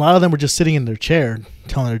 And a lot of them were just sitting in their chair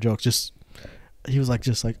telling their jokes. He was like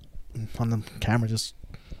just like on the camera, just.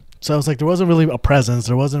 So I was like, there wasn't really a presence.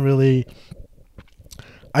 There wasn't really.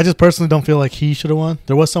 I just personally don't feel like he should have won.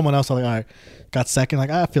 There was someone else. I was like, all right, got second. Like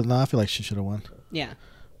I feel like she should have won. Yeah.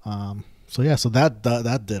 So yeah, so that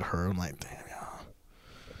did hurt. I'm like, damn, yeah.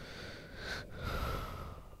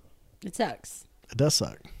 It sucks. It does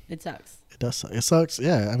suck. It sucks. It does suck. It sucks.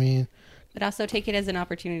 Yeah, I mean. But also take it as an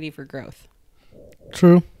opportunity for growth.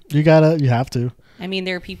 True. You have to. I mean,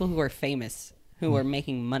 there are people who are famous who are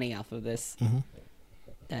making money off of this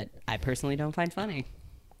that I personally don't find funny.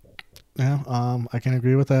 Yeah, I can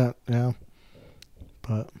agree with that. Yeah,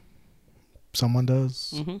 but someone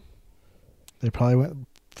does. Mm-hmm. They probably went.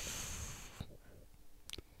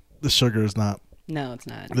 The sugar is not. No, it's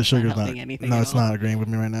not. The sugar's not. Anything No, it's not agreeing with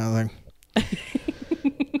me right now. Like.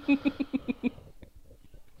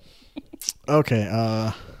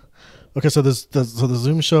 Okay. Okay. So the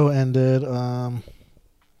Zoom show ended.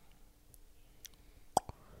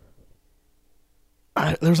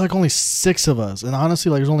 There was like only 6 of us, and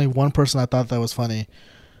honestly, like, there's only one person I thought that was funny.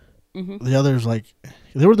 Mm-hmm. The others, like,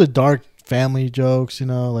 they were the dark family jokes,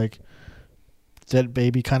 like dead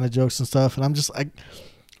baby kind of jokes and stuff. And I'm just like,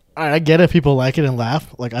 I get it. People like it and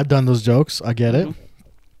laugh. Like, I've done those jokes. I get it.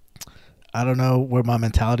 I don't know where my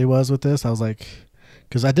mentality was with this. I was like,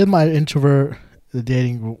 because I did my introvert, the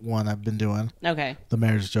dating one I've been doing. Okay. The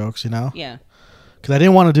marriage jokes, Yeah. Because I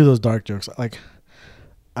didn't want to do those dark jokes. Like,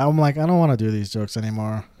 I'm like, I don't want to do these jokes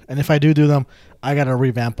anymore. And if I do them, I got to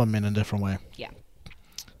revamp them in a different way. Yeah.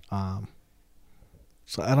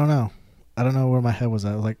 So I don't know. I don't know where my head was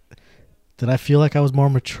at. Like, did I feel like I was more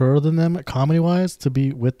mature than them comedy-wise to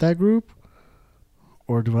be with that group?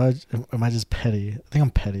 Or am I just petty? I think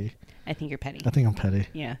I'm petty. I think you're petty. I think I'm petty.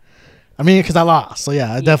 Yeah. I mean, because I lost. So,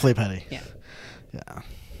 yeah, definitely petty. Yeah. Yeah.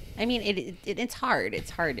 I mean, it's hard.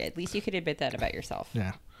 It's hard. At least you could admit that about yourself.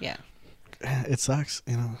 Yeah. Yeah. It sucks,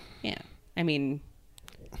 you know. Yeah. I mean,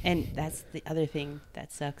 and that's the other thing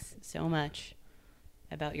that sucks so much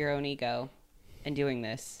about your own ego and doing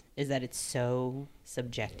this is that it's so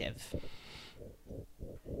subjective.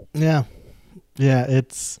 Yeah. Yeah,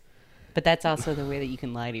 it's... But that's also the way that you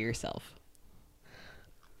can lie to yourself.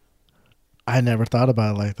 I never thought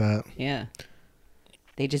about it like that. Yeah.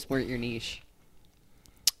 They just weren't your niche.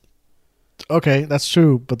 Okay, that's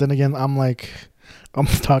true. But then again, I'm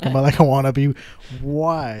talking about like I want to be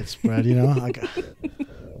widespread, you know? Like,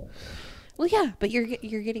 well, yeah, but you're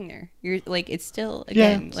getting there. You're like, it's still,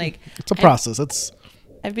 again, like... It's a process.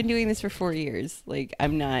 I've been doing this for 4 years. Like,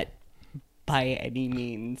 I'm not by any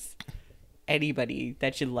means anybody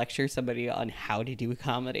that should lecture somebody on how to do a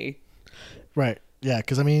comedy. Right. Yeah,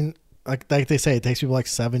 because I mean, like they say, it takes people like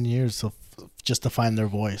 7 years just to find their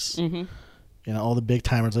voice. Mm-hmm. You know, all the big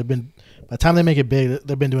timers, by the time they make it big,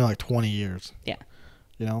 they've been doing like 20 years. Yeah.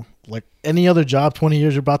 You know, like any other job, 20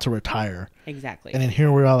 years, you're about to retire. Exactly. And then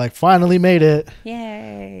here we are, like, finally made it.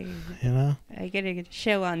 Yay. You know? I get a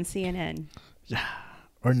show on CNN. Yeah.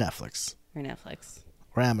 Or Netflix. Or Netflix.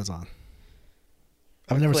 Or Amazon.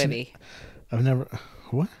 Or I've never Quibi. seen... I've never...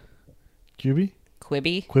 What? Quibi?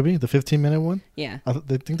 Quibi? The 15-minute one? Yeah.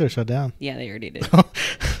 They think they're shut down. Yeah, they already did.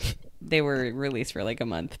 They were released for like a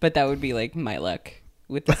month, but that would be like my luck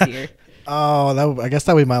with this year. Oh, I guess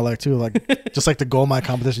that would be my luck too. Like just like the Gold Mine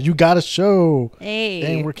competition, you got a show, hey,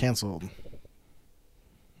 and we're canceled.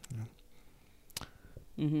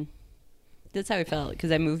 Mm-hmm. That's how I felt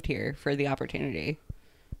because I moved here for the opportunity.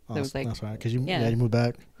 Oh, So it was like, that's right, because you yeah. moved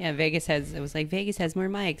back. Yeah, Vegas has more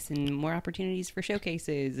mics and more opportunities for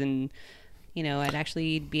showcases, and you know, I'd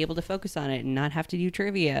actually be able to focus on it and not have to do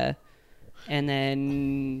trivia. And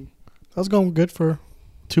then That was going good for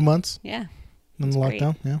 2 months. Yeah. In the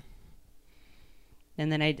lockdown, yeah.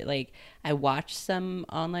 And then I watched some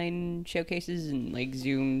online showcases and like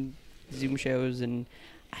Zoom shows, and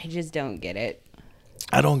I just don't get it.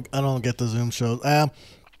 I don't get the Zoom shows. I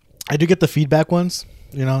do get the feedback ones.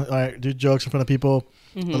 You know, I do jokes in front of people,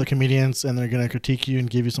 other comedians, and they're gonna critique you and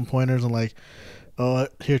give you some pointers and like, oh,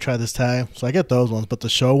 here, try this tag. So I get those ones, but the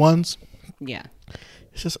show ones, yeah,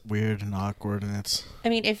 it's just weird and awkward, and it's. I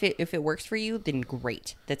mean, if it works for you, then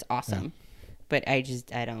great, that's awesome. Yeah. But I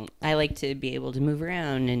don't. I like to be able to move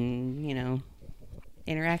around and, you know,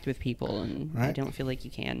 interact with people, and right. I don't feel like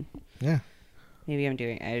you can. Yeah. Maybe I'm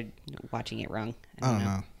watching it wrong. I don't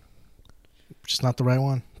know. Just not the right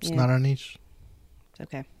one. It's not our niche. It's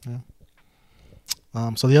okay.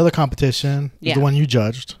 Yeah. So the other competition is the one you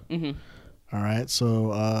judged. Mm-hmm. All right.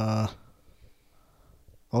 So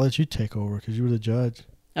I'll let you take over because you were the judge.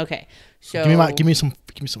 Okay. So give me some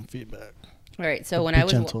feedback. All right. So when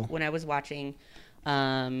I was watching,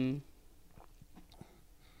 I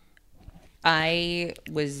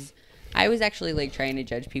was actually like trying to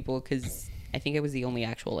judge people because I think I was the only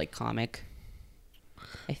actual like comic.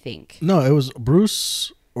 I think. No, it was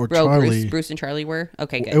Bruce or Charlie. Bruce and Charlie were?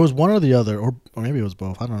 Okay, good. It was one or the other, or maybe it was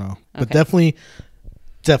both. I don't know, but definitely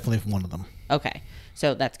one of them. Okay,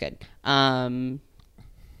 so that's good. But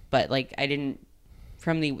like I didn't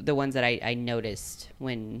from the ones that I noticed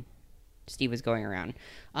when Steve was going around.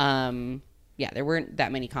 There weren't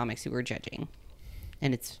that many comics who were judging,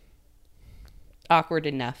 and it's awkward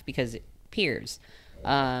enough because peers.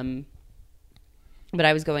 But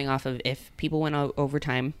I was going off of if people went over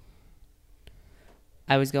time.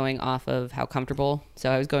 I was going off of how comfortable. So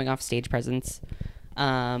I was going off stage presence.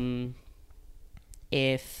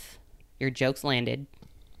 If your jokes landed,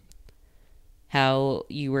 how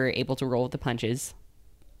you were able to roll with the punches.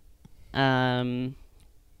 How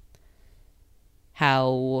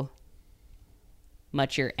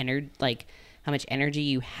much how much energy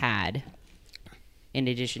you had in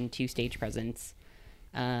addition to stage presence.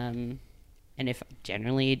 And if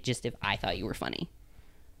I thought you were funny.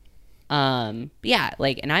 And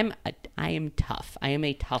I am tough. I am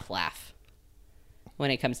a tough laugh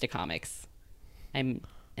when it comes to comics. I'm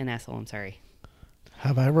an asshole. I'm sorry.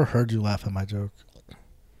 Have I ever heard you laugh at my joke?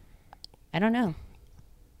 I don't know.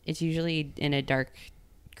 It's usually in a dark,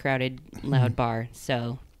 crowded, loud bar.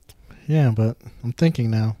 So. Yeah, but I'm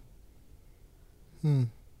thinking now. Maybe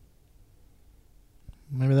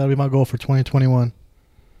that'll be my goal for 2021.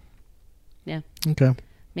 Yeah. Okay.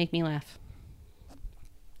 Make me laugh.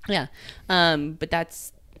 Yeah. But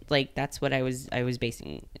that's what I was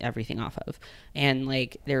basing everything off of. And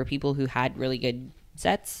like there were people who had really good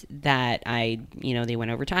sets that they went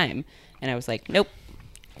over time, and I was like, nope,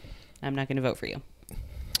 I'm not going to vote for you.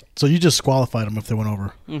 So you just disqualified them if they went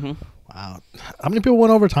over. Mm-hmm. Wow. How many people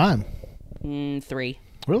went overtime? 3.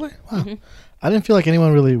 Really? Wow. I didn't feel like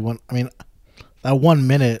anyone really went. I mean, that 1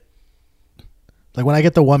 minute, like when I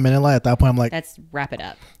get the 1 minute line, at that point, I'm like, That's wrap it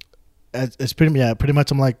up. it's pretty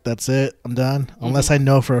much. I'm like, that's it. I'm done. Unless I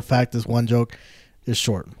know for a fact this one joke is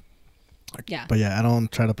short. Yeah. But yeah, I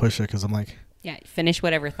don't try to push it because I'm like, Yeah, finish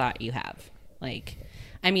whatever thought you have. Like,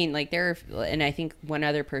 I mean, like and I think one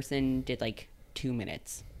other person did like 2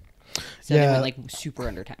 minutes. So they went like super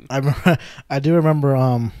under time. I do remember.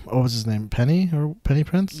 What was his name? Penny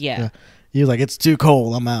Prince? Yeah. He was like, it's too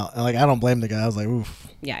cold. I'm out. And like, I don't blame the guy. I was like, oof.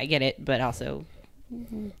 Yeah, I get it, but also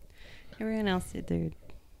everyone else did their.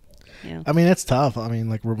 You know. I mean, it's tough. I mean,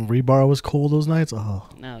 like rebar was cold those nights. Oh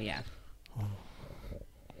yeah.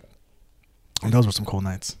 And those were some cold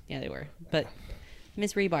nights. Yeah, they were. But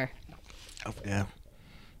Miss Rebar. Oh, yeah.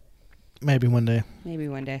 Maybe one day.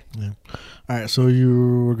 Yeah. All right. So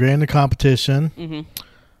you were great in the competition. Mm-hmm.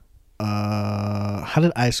 How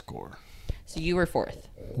did I score? So you were 4th.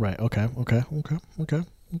 Right. Okay.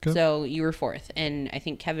 So you were 4th, and I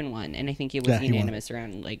think Kevin won, and I think it was unanimous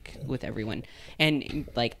around like with everyone. And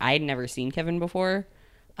like I had never seen Kevin before,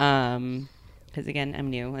 because again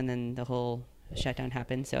I'm new, and then the whole shutdown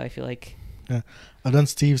happened. So I feel like I've done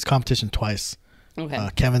Steve's competition twice. Okay.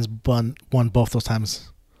 Kevin's won both those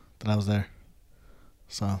times that I was there.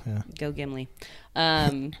 So yeah. Go Gimli.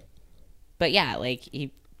 But yeah, like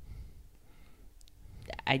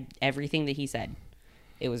everything that he said,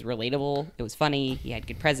 it was relatable. It was funny. He had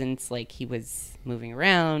good presence. Like he was moving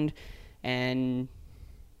around, and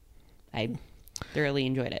I thoroughly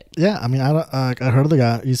enjoyed it. Yeah, I mean, I heard of the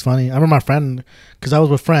guy. He's funny. I remember my friend, because I was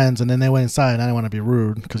with friends, and then they went inside, and I didn't want to be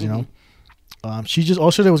rude, because, you know, she just,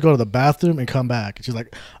 all she did was go to the bathroom and come back. And she's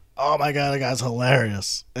like, oh my God, that guy's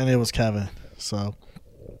hilarious. And it was Kevin. So,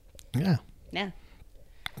 yeah. Yeah.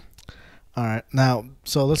 All right. Now,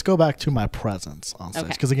 so let's go back to my presence on stage.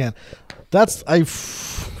 Okay. Because, again,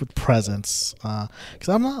 with presence. Because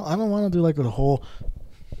I don't want to do like the whole...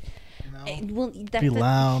 Well, be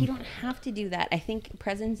loud. You don't have to do that. I think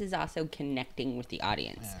presence is also connecting with the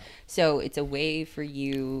audience. Yeah. So it's a way for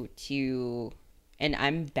you to, and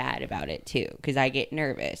I'm bad about it too, because I get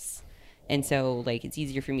nervous. And so like it's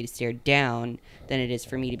easier for me to stare down than it is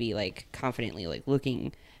for me to be like confidently like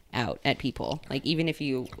looking out at people. Like even if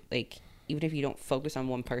you don't focus on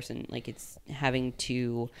one person, like it's having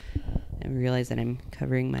to, I realize that I'm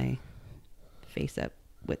covering my face up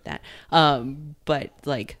with that, but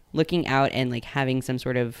like looking out and like having some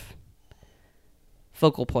sort of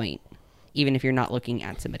focal point, even if you're not looking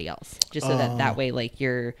at somebody else, just so that way like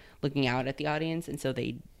you're looking out at the audience, and so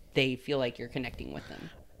they feel like you're connecting with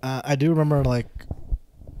them. I do remember like,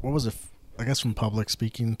 what was it? I guess from public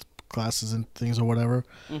speaking classes and things or whatever.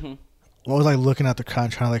 Mm-hmm. What was like looking at the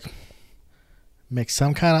crowd, trying to like make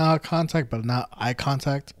some kind of eye contact, but not eye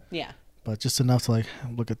contact. Yeah. But just enough to like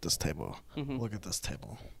look at this table. Mm-hmm. Look at this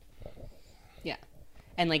table. Yeah.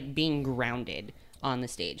 And like being grounded on the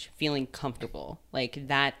stage, feeling comfortable. Like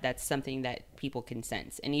that's something that people can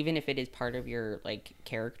sense. And even if it is part of your like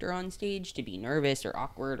character on stage to be nervous or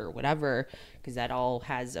awkward or whatever, because that all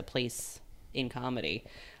has a place in comedy.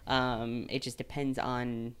 It just depends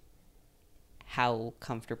on how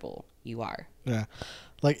comfortable you are. Yeah.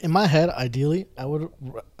 Like in my head, ideally, I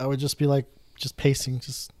would just be like just pacing,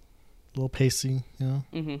 just a little pacing, you know.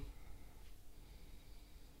 Mm-hmm.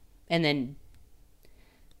 And then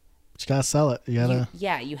but you gotta sell it. You gotta.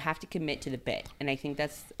 You have to commit to the bit, and I think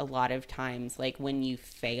that's a lot of times like when you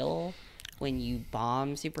fail, when you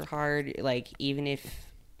bomb super hard, like even if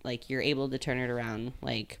like you're able to turn it around,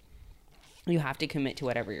 like you have to commit to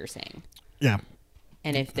whatever you're saying. Yeah.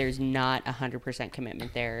 And if there's not 100%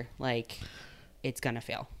 commitment there, like it's gonna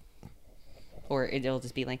fail, or it'll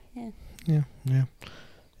just be like, Yeah.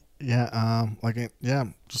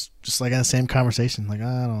 Just like in the same conversation. Like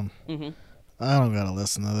I don't gotta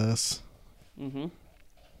listen to this. Mm-hmm.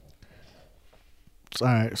 All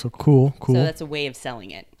right, so cool. So that's a way of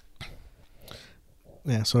selling it.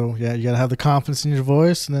 Yeah. So yeah, you gotta have the confidence in your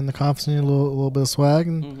voice, and then the confidence in your little bit of swag,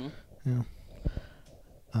 and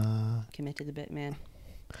commit to the bit, man.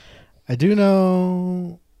 I do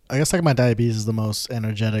know. I guess like my diabetes is the most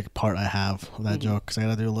energetic part I have of that joke, because I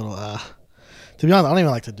gotta do a little. To be honest, I don't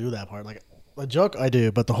even like to do that part. Like a joke, I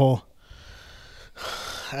do, but the whole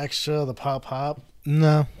extra, the pop,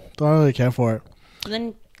 no, don't really care for it.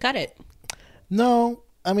 Then cut it. No,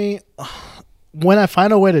 I mean, when I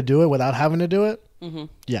find a way to do it without having to do it,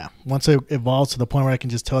 yeah. Once it evolves to the point where I can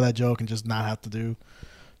just tell that joke and just not have to do,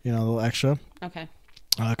 a little extra. Okay.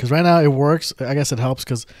 Because right now it works. I guess it helps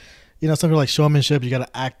because, some people like showmanship. You got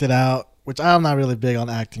to act it out, which I'm not really big on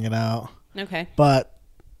acting it out. Okay. But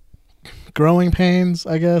growing pains,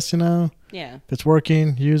 I guess, you know. Yeah. If it's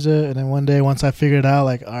working, use it. And then one day, once I figure it out,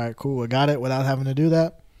 like, all right, cool, I got it without having to do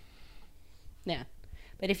that. Yeah.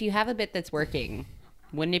 But if you have a bit that's working,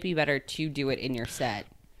 wouldn't it be better to do it in your set,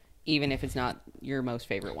 even if it's not your most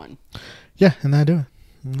favorite one? Yeah, and I do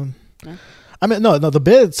it. Huh? I mean, no, the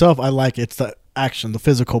bit itself, I like it. It's the action, the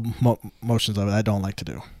physical motions of it I don't like to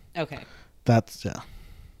do. Okay. That's, yeah.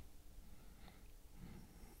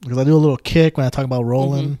 Because I do a little kick when I talk about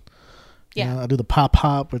rolling. Yeah. You know, I do the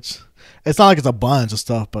pop, which it's not like it's a bunch of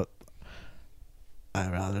stuff, but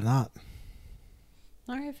I'd rather not.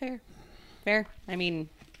 All right, fair. Fair. I mean,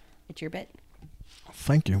 it's your bit.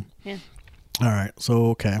 Thank you. Yeah. All right. So,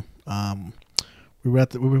 okay. We were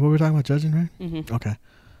at we were talking about judging, right? Mm-hmm. Okay.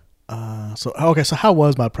 So how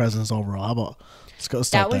was my presence overall? How about let's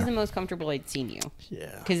start That was there. the most comfortable I'd seen you.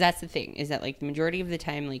 Yeah. Because that's the thing, is that like the majority of the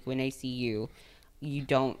time, like when I see you, you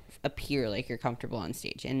don't appear like you're comfortable on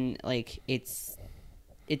stage, and like it's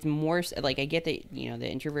more like, I get that, you know, the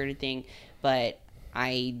introverted thing, but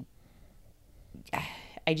I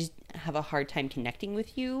just have a hard time connecting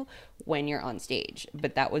with you when you're on stage.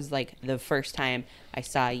 But that was like the first time I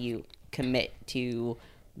saw you commit to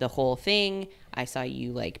the whole thing. I saw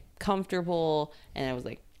you like comfortable, and I was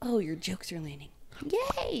like, oh, your jokes are landing.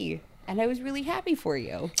 Yay! And I was really happy for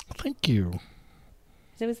you. Thank you.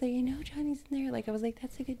 So I was like, I know Johnny's in there. Like, I was like,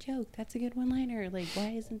 that's a good joke. That's a good one-liner. Like, why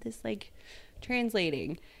isn't this like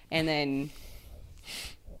translating? And then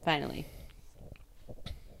finally.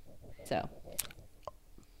 So.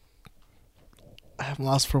 I am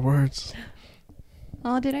lost for words.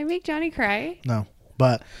 Oh, did I make Johnny cry? No,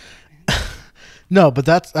 but thank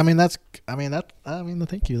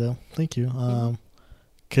you though. Thank you.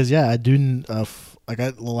 Cause yeah, I do.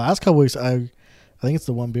 The last couple weeks, I think it's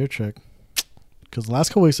the one beer trick. Cause the last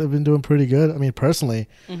couple weeks I've been doing pretty good. I mean, personally,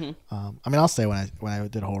 I'll say when I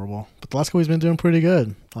did horrible, but the last couple weeks been doing pretty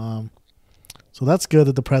good. So that's good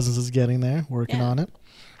that the presence is getting there, working on it.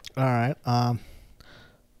 All right.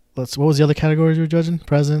 What was the other categories you were judging?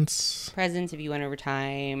 Presence, if you went over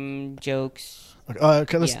time, jokes.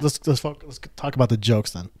 Okay, let's talk about the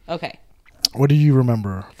jokes then. Okay. What do you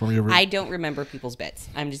remember from your? I don't remember people's bits.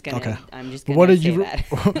 I'm just gonna. Okay. But what did say you? that.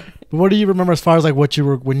 What do you remember as far as like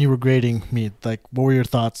when you were grading me? Like, what were your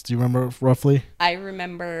thoughts? Do you remember roughly? I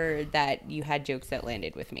remember that you had jokes that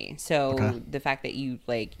landed with me. So the fact that you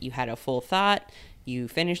had a full thought, you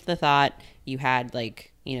finished the thought, you had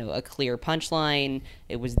like, you know, a clear punchline.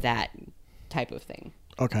 It was that type of thing.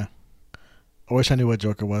 Okay. I wish I knew what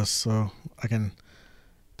joke it was so I can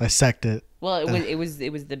dissect it. Well, it was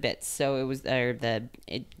the bits. So it was the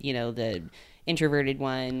introverted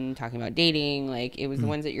one talking about dating. Like, it was the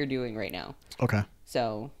ones that you're doing right now. Okay.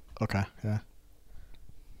 So. Okay. Yeah.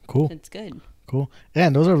 Cool. It's good. Cool. Yeah,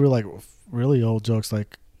 and those are really old jokes.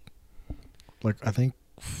 Like I think.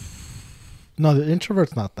 No, the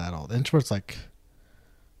introvert's not that old. The introvert's like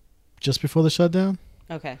just before the shutdown.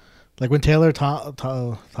 Okay. Like when Taylor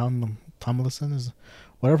Tomlinson is,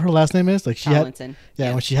 whatever her last name is, like she Tomlinson.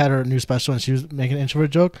 had, when she had her new special and she was making an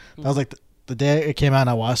introvert joke, that was like the day it came out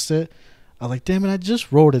and I watched it. I was like, damn it, I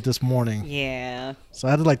just wrote it this morning. Yeah. So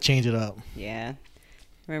I had to like change it up. Yeah. I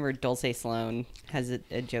remember Dulce Sloan has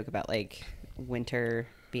a joke about like winter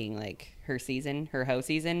being like her season, her hoe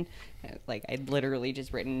season. Like, I'd literally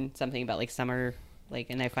just written something about like summer, like,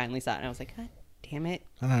 and I finally saw it and I was like, God damn it.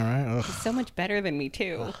 I know, right? Ugh. It's so much better than me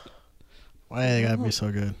too. Why they gotta be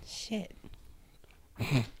so good? Shit.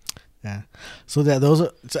 Yeah. So that those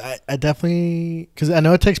are. So I definitely, because I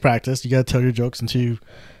know it takes practice. You gotta tell your jokes until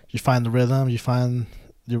you find the rhythm, you find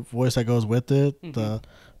your voice that goes with it, the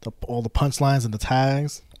all the punchlines and the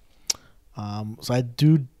tags. So I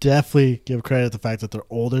do definitely give credit to the fact that they're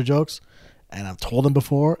older jokes, and I've told them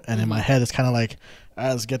before, and in my head it's kind of like, all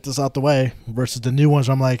right, let's get this out the way. Versus the new ones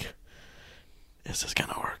where I'm like, is this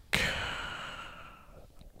gonna work?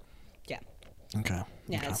 Yeah. Okay.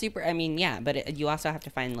 Yeah, Okay. it's super. I mean, yeah, but you also have to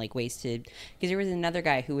find like ways to, because there was another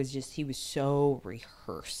guy who was he was so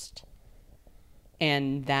rehearsed,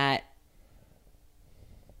 and that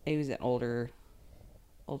he was an older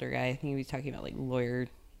guy. I think he was talking about like lawyer,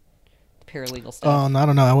 paralegal stuff. Oh, no, I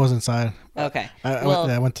don't know. I was inside. Okay.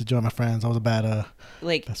 I went to join my friends. I was a bad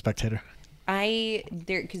spectator.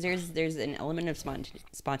 Because there's an element of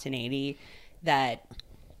spontaneity that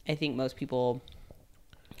I think most people,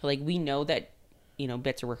 like, we know that, you know,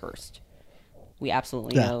 bits are rehearsed. We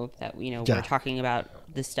absolutely know that, you know, we're talking about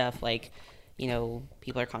this stuff, like, you know,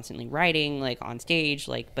 people are constantly writing, like, on stage,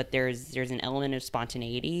 like, but there's an element of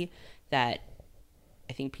spontaneity that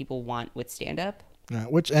I think people want with stand-up. Yeah,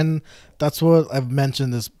 and that's what I've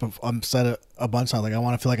mentioned this. I've said it a bunch of times. Like, I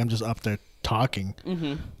want to feel like I'm just up there talking.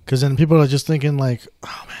 Mm-hmm. Because then people are just thinking like,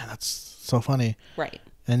 oh man, that's so funny. Right.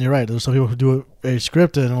 And you're right. There's some people who do it very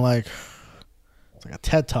scripted and like, it's like a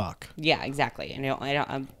TED Talk. Yeah, exactly. And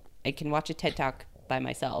I can watch a TED Talk by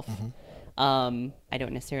myself. I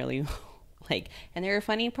don't necessarily like, and there are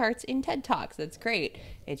funny parts in TED Talks. That's great.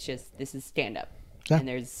 It's just, this is stand up. Yeah. And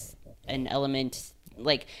there's an element,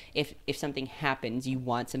 like if something happens, you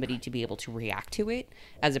want somebody to be able to react to it,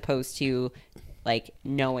 as opposed to like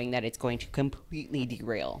knowing that it's going to completely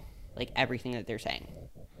derail like everything that they're saying.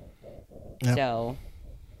 Yep. So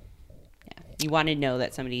yeah, you want to know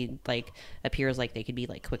that somebody like appears like they could be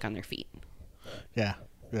like quick on their feet. Yeah.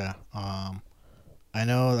 Yeah. I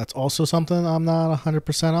know that's also something I'm not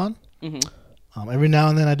 100% on. Mm-hmm. Every now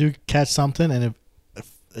and then I do catch something, and if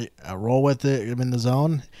I roll with it, I'm in the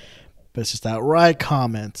zone. But it's just that right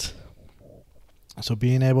comment. So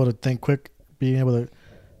being able to think quick, being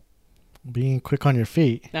quick on your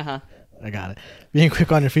feet. Uh-huh. I got it. Being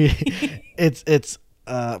quick on your feet. it's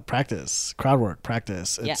practice, crowd work,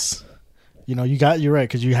 practice. It's you're right,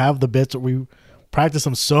 because you have the bits. We practice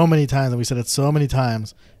them so many times, and we said it so many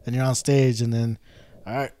times, and you're on stage, and then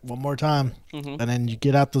all right, one more time, and then you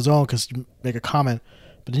get out the zone because you make a comment,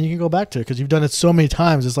 but then you can go back to it because you've done it so many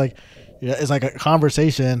times. It's like a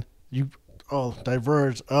conversation. You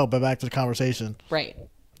diverge. But back to the conversation. Right.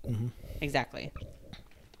 Mm-hmm. Exactly.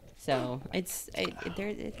 So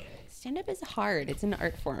stand up is hard. It's an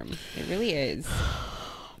art form. It really is.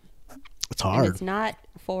 It's hard. And it's not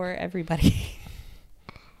for everybody.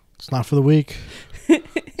 It's not for the weak.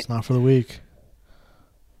 It's not for the weak.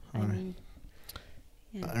 I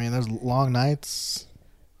mean, there's long nights.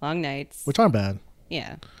 Long nights. Which aren't bad.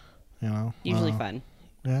 Yeah. Usually fun.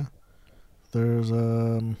 Yeah. There's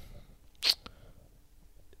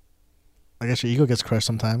I guess your ego gets crushed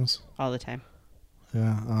sometimes. All the time.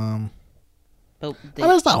 Yeah. But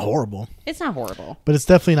it's not horrible. It's not horrible. But it's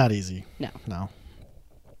definitely not easy. No. All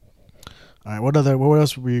right. What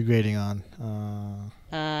else were you grading on?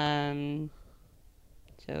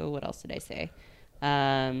 So what else did I say?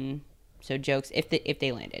 So jokes if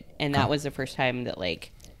they landed, and that was the first time that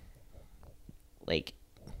like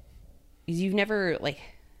you've never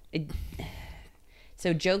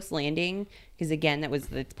so jokes landing, because again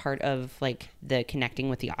that's part of like the connecting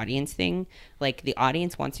with the audience thing. Like the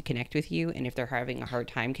audience wants to connect with you, and if they're having a hard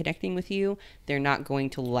time connecting with you, they're not going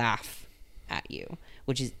to laugh at you,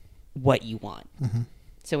 which is what you want. Mm-hmm.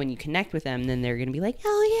 So when you connect with them, then they're going to be like,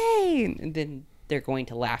 oh yay, and then they're going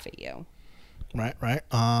to laugh at you. Right.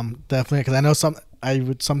 Definitely, because I know I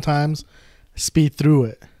would sometimes speed through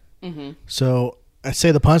it. Mm-hmm. So I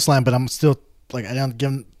say the punchline, but I'm still like, I don't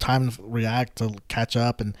give them time to react, to catch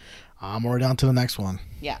up, and I'm already on to the next one.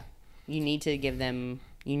 Yeah. You need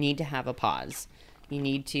to have a pause. You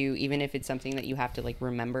need to, even if it's something that you have to like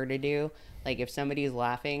remember to do, like if somebody is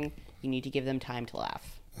laughing, you need to give them time to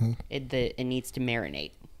laugh. Mm-hmm. It needs to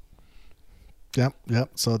marinate.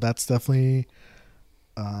 Yep. So that's definitely,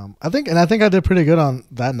 I think I did pretty good on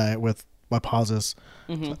that night with my pauses.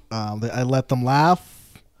 Mm-hmm. I let them laugh.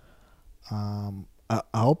 I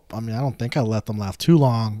don't think I let them laugh too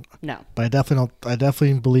long. No. But I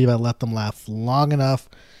definitely believe I let them laugh long enough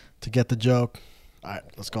to get the joke. All right,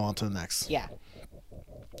 let's go on to the next. Yeah.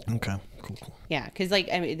 Okay. Cool. Yeah, because like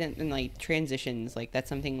and like transitions, like that's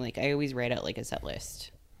something like I always write out like a set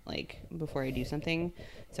list like before I do something.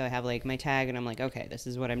 So I have like my tag, and I'm like, okay, this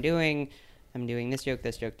is what I'm doing. I'm doing this joke,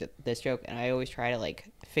 and I always try to like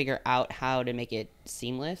figure out how to make it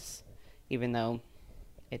seamless, even though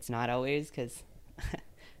it's not always, because I'm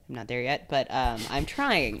not there yet. But I'm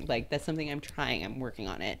trying. Like that's something I'm trying. I'm working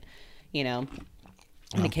on it.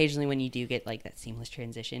 And occasionally when you do get like that seamless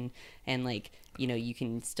transition, and like you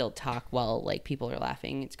can still talk while like people are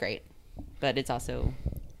laughing, it's great. But it's also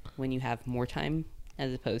when you have more time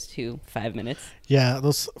as opposed to 5 minutes. Yeah,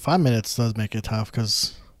 those 5 minutes does make it tough,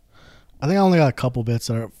 because I think I only got a couple bits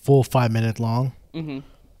that are full 5 minute long. Mm-hmm.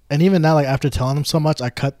 And even now, like after telling them so much, I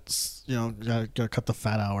cut, gotta cut the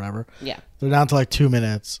fat out or whatever. Yeah. They're down to like 2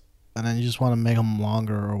 minutes, and then you just want to make them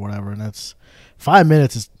longer or whatever. And it's 5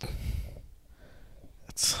 minutes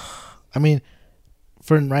I mean,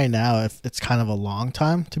 for right now, if it's kind of a long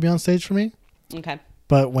time to be on stage for me. Okay.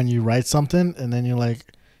 But when you write something and then you're like,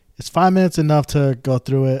 it's 5 minutes enough to go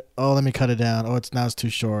through it. Oh, let me cut it down. Oh, it's too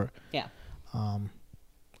short. Yeah. I'm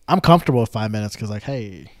comfortable with 5 minutes because, like,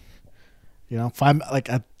 hey, I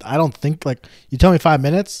don't think, like, you tell me 5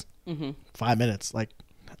 minutes, 5 minutes. Like,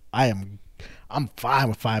 I'm fine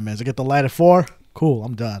with 5 minutes. I get the light at 4. Cool.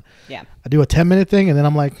 I'm done. Yeah. I do a 10-minute thing, and then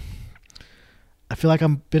I'm like, I feel like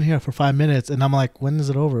I've been here for 5 minutes, and I'm like, when is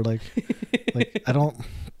it over? Like, like I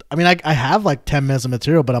I mean, I have like 10 minutes of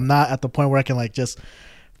material, but I'm not at the point where I can like just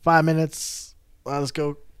 5 minutes. Let's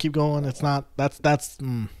go, keep going. It's not.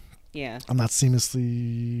 Yeah. I'm not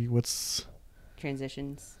seamlessly. What's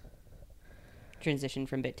Transition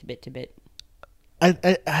from bit to bit to bit.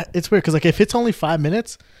 It's weird because like if it's only 5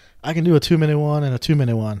 minutes, I can do a 2-minute one and a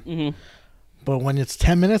 2-minute one. Mm-hmm. But when it's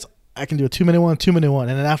 10 minutes, I can do a 2-minute one, 2-minute one,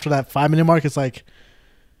 and then after that 5-minute mark, it's like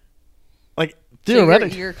theoretically,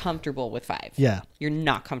 so you're comfortable with 5. Yeah. You're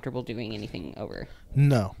not comfortable doing anything over.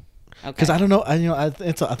 No. Okay. Because I don't know. I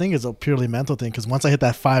think it's a purely mental thing. Because once I hit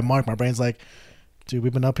that 5 mark, my brain's like, dude,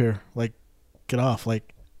 we've been up here. Like, get off.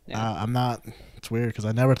 Like, I'm not. It's weird because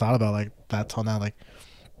I never thought about like that till now. Like,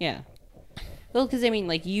 yeah. Well, because I mean,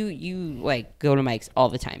 like you like go to mics all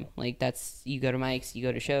the time. Like you go to mics, you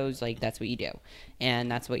go to shows. Like that's what you do, and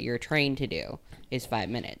that's what you're trained to do is 5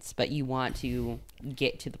 minutes. But you want to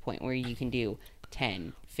get to the point where you can do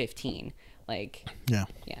 10, 15. Like yeah.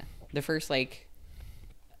 The first like.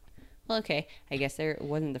 Well, okay. I guess there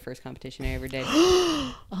wasn't the first competition I ever did.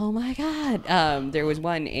 Oh my god. There was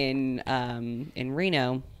one in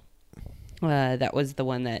Reno. That was the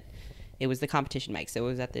one that. It was the competition mic. So it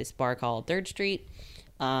was at this bar called 3rd Street.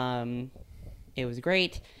 It was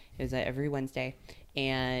great. It was every Wednesday.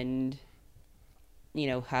 And,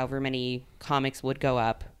 however many comics would go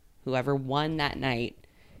up, whoever won that night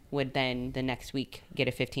would then the next week get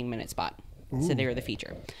a 15-minute spot. Ooh. So they were the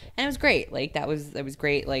feature. And it was great. Like, that was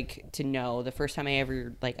great, like, to know. The first time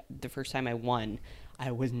I won,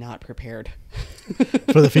 I was not prepared.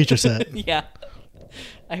 For the feature set. Yeah.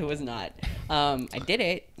 I was not. I did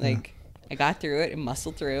it. Like... I got through it and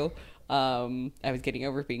muscled through. I was getting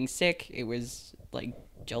over being sick. It was like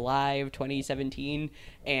July of 2017.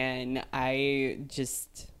 And I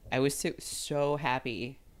was so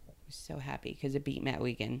happy. I was so happy because it beat Matt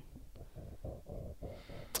Wiegand.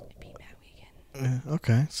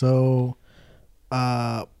 Okay. So,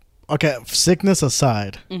 sickness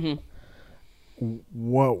aside. Mm-hmm.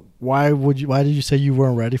 Why did you say you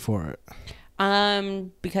weren't ready for it?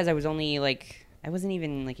 Because I was only I wasn't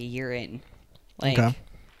even like a year in. Like, okay.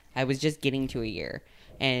 I was just getting to a year.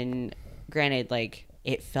 And granted, like,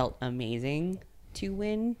 it felt amazing to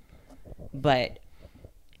win, but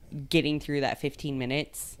getting through that 15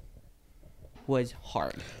 minutes was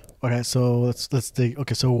hard. Okay, so let's dig.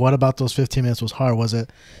 Okay, so what about those 15 minutes was hard?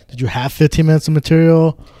 Did you have 15 minutes of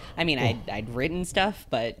material? I mean, I'd written stuff,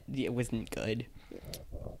 but it wasn't good.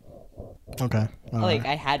 Okay. Like,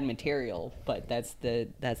 I had material, but that's the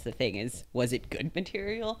thing is, was it good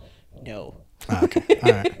material? No. Okay.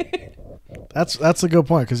 All right. That's a good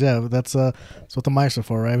point because that's what the mics are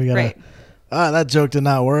for, right? We gotta. Right. That joke did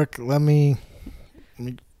not work. Let me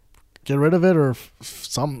get rid of it or I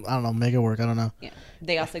don't know, make it work. I don't know. Yeah.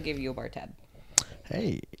 They also give you a bar tab.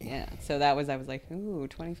 Hey. Yeah. So I was like, ooh,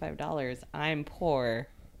 $25. I'm poor.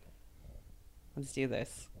 Let's do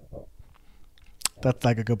this. That's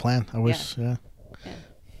like a good plan. I wish, yeah.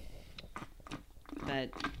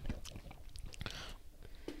 But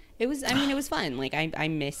it was. I mean, it was fun. Like I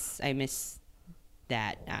miss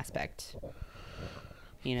that aspect.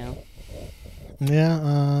 Yeah,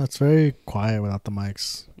 it's very quiet without the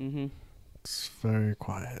mics. Mm-hmm. It's very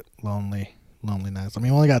quiet, lonely nights. I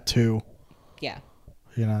mean, we only got 2. Yeah.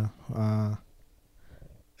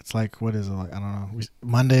 It's like what is it like? I don't know.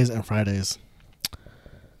 Mondays and Fridays.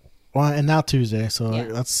 Well, and now Tuesday, so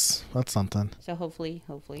that's something. So hopefully,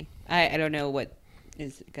 I don't know what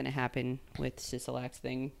is going to happen with Sisolak's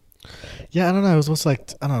thing. Yeah, I don't know. It was supposed to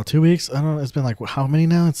like 2 weeks. I don't know. It's been like how many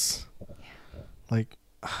now? It's like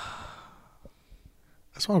I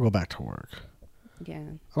just want to go back to work. Yeah.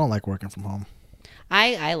 I don't like working from home.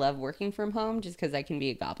 I love working from home just because I can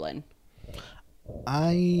be a goblin.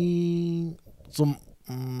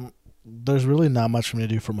 There's really not much for me to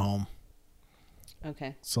do from home.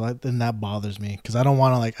 Okay. So then that bothers me because I don't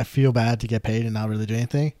want to I feel bad to get paid and not really do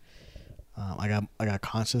anything. I got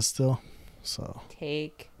conscience still, so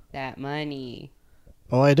take that money.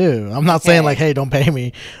 Oh, I do. I'm not saying like, hey, don't pay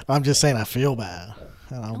me. I'm just saying I feel bad.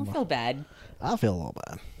 Don't feel bad. I feel a little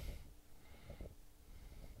bad.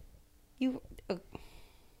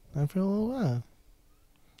 I feel a little bad.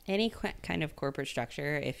 Any kind of corporate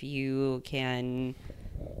structure, if you can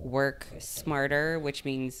work smarter, which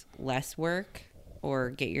means less work,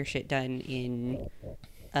 or get your shit done in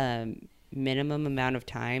minimum amount of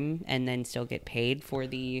time and then still get paid for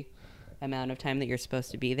the amount of time that you're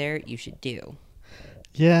supposed to be there, you should do.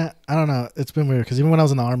 Yeah, I don't know. It's been weird because even when I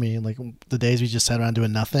was in the Army, like the days we just sat around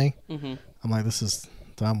doing nothing, mm-hmm. I'm like, this is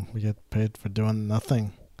dumb. We get paid for doing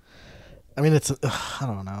nothing. I mean, I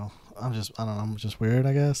don't know. I don't know, I'm just weird,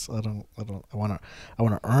 I guess. I want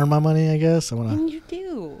to earn my money, I guess. And you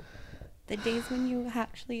do. The days when you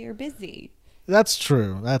actually are busy. That's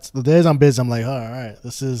true. That's the days I'm busy. I'm like, all right,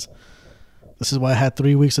 this is why I had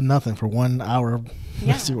 3 weeks of nothing for 1 hour of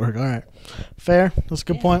busy work. All right, fair. That's a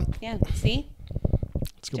good point. Yeah. See.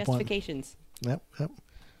 That's a good Justifications. point. Yep.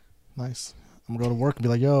 Nice. I'm gonna go to work and be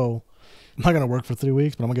like, yo, I'm not gonna work for 3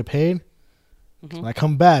 weeks, but I'm gonna get paid. When I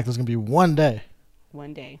come back, there's gonna be 1 day.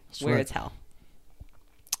 1 day where it's hell.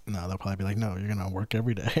 No, they'll probably be like, no, you're gonna work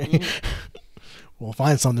every day. We'll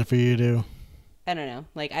find something for you to do. I don't know.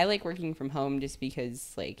 Like, I like working from home just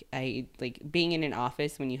because, like, I like being in an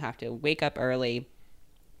office when you have to wake up early,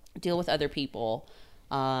 deal with other people,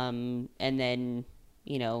 and then,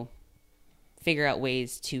 you know, figure out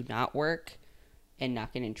ways to not work and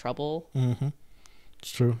not get in trouble. Mm-hmm.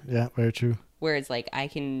 It's true. Yeah, very true. Whereas, like, I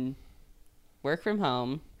can work from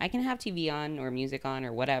home. I can have TV on or music on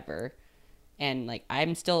or whatever. And, like,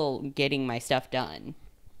 I'm still getting my stuff done.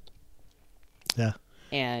 Yeah.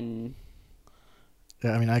 And...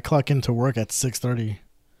 yeah, I mean, I clock into work at 6:30,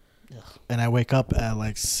 and I wake up at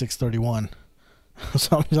like 6:31.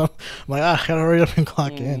 So I'm like, I gotta hurry up and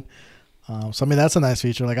clock in. So I mean, that's a nice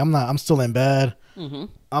feature. Like, I'm still in bed.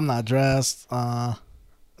 I'm not dressed. Now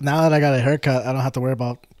that I got a haircut, I don't have to worry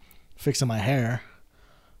about fixing my hair.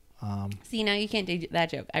 See, now you can't do that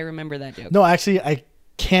joke. I remember that joke. No, actually, I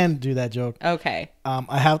can do that joke. Okay.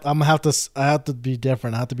 I have to be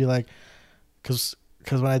different. I have to be like, because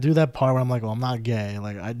when I do that part where I'm like, well, I'm not gay.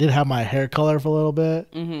 Like, I did have my hair color for a little bit,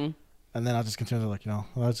 and then I'll just continue to, like, you know,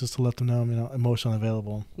 that's just to let them know I'm, you know, emotionally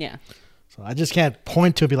available. Yeah. So I just can't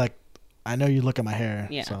point to it and be like, I know you look at my hair.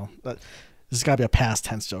 Yeah. So this has got to be a past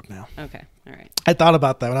tense joke now. Okay. All right. I thought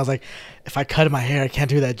about that when I was like, if I cut my hair, I can't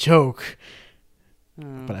do that joke.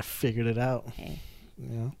 But I figured it out. Hey. You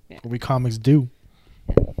know, Yeah. what we comics do.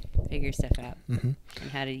 Figure stuff out. And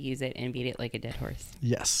how to use it and beat it like a dead horse.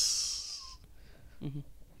 Yes.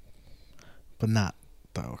 But not,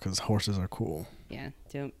 though, because horses are cool. Yeah.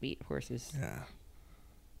 Don't beat horses. Yeah.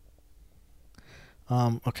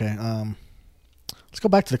 Okay. Let's go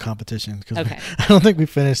back to the competition because Okay. I don't think we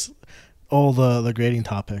finished all the grading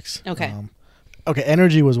topics. Okay. Okay.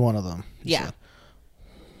 Energy was one of them. you Yeah. said.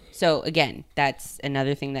 So again, that's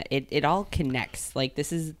another thing that it all connects. Like,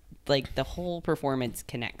 this is like the whole performance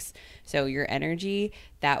connects. So your energy,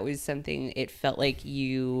 that was something, it felt like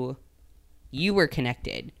you were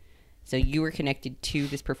connected. So you were connected to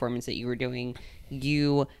this performance that you were doing.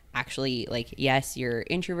 You actually, like, yes, you're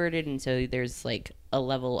introverted, and so there's like a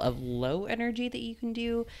level of low energy that you can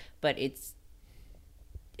do, but it's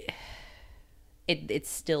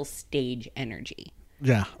still stage energy.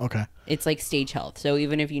 Yeah. Okay. It's like stage health. So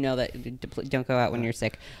even if you know that don't go out when you're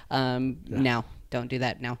sick, now don't do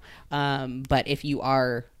that now. But if you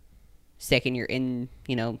are sick and you're in,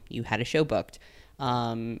 you know, you had a show booked,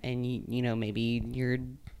 and you know, maybe your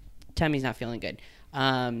tummy's not feeling good,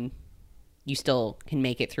 you still can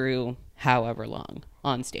make it through however long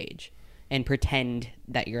on stage and pretend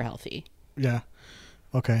that you're healthy. Yeah.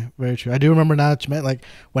 Okay. Very true. I do remember now that you meant, like,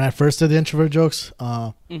 when I first did the introvert jokes,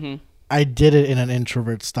 I did it in an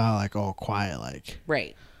introvert style, like, all quiet, like.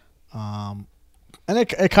 Right. And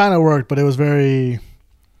it kind of worked, but it was very.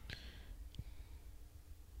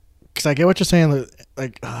 Because I get what you're saying,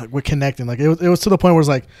 like we're connecting. Like, it was to the point where it's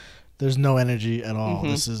like, there's no energy at all.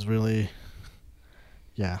 This is really.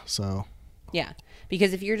 Yeah. So. Yeah,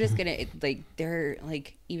 because if you're just gonna, like, they're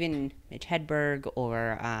like, even Mitch Hedberg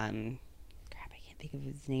or crap, I can't think of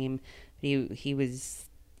his name. But he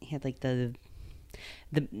had like the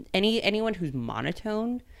anyone who's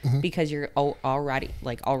monotone, because you're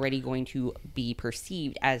already going to be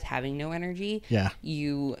perceived as having no energy. Yeah.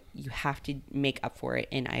 You have to make up for it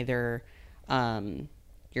in either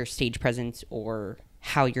your stage presence or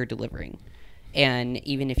how you're delivering. And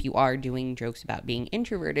even if you are doing jokes about being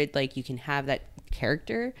introverted, like, you can have that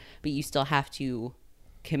character, but you still have to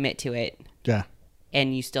commit to it. Yeah.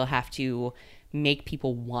 And you still have to make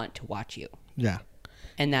people want to watch you. Yeah.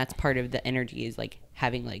 And that's part of the energy, is like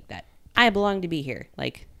having like that, I belong to be here.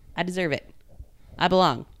 Like, I deserve it. I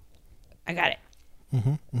belong. I got it.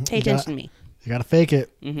 Pay attention to me. You gotta fake it.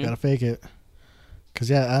 You gotta fake it. Cause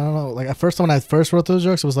yeah, I don't know. Like, at first, when I first wrote those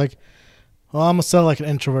jokes, it was like, well, I'm gonna sell like an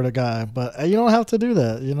introverted guy, but you don't have to do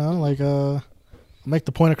that. You know, like, make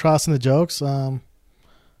the point across in the jokes. You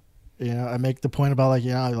know, I make the point about, like,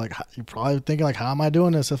 you know, like, you're probably thinking, like, how am I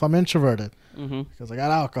doing this if I'm introverted? Because I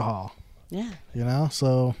got alcohol. Yeah. You know,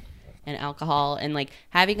 so. And alcohol, and like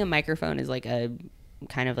having a microphone is like a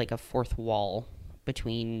kind of like a fourth wall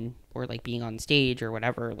between, or like being on stage or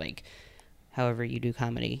whatever, like however you do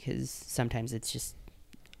comedy, because sometimes it's just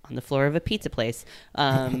on the floor of a pizza place.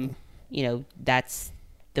 You know, that's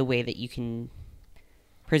the way that you can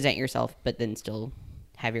present yourself, but then still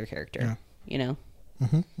have your character, you know?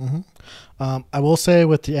 I will say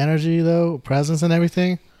with the energy though, presence and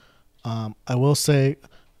everything, I will say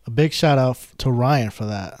a big shout out to Ryan for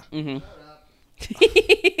that.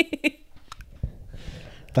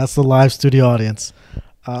 That's the live studio audience.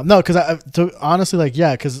 No, because honestly, like,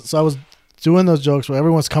 yeah, because so I was doing those jokes where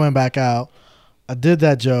everyone's coming back out. I did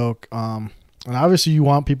that joke, and obviously you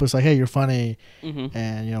want people to say, "Hey, you're funny,"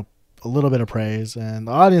 and you know, a little bit of praise, and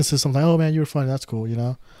the audience is something. Oh man, you were funny. That's cool, you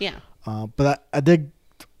know. Yeah. But I did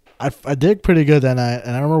pretty good that night,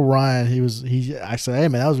 and I remember Ryan. He actually, hey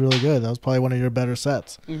man, that was really good. That was probably one of your better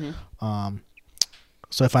sets.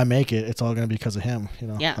 So if I make it, it's all gonna be because of him, you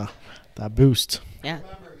know. Yeah. That boost. Yeah.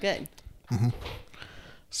 Good.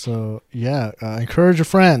 So yeah, encourage your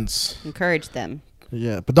friends. Encourage them.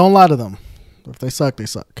 Yeah, but don't lie to them. If they suck, they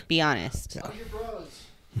suck. Be honest.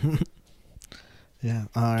 Yeah.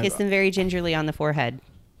 All right. Kiss them very gingerly on the forehead.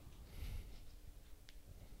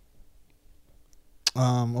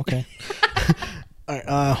 Okay. All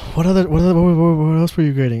right. What else were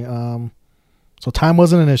you grading? So time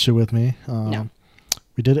wasn't an issue with me. No.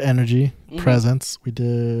 We did energy, presence. We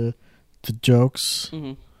did the jokes.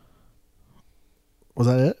 Was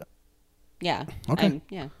that it? Yeah. Okay.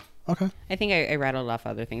 Yeah. Okay. I think I rattled off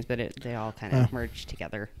other things, but they all kind of merged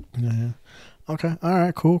together. Yeah. Okay. All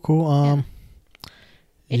right. Cool.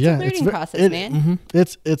 It's a learning process, man.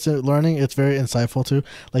 It's a learning. It's very insightful too.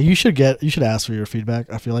 Like you should ask for your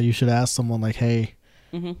feedback. I feel like you should ask someone like, hey,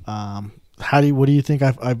 what do you think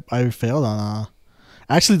I failed on?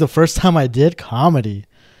 Actually, the first time I did comedy,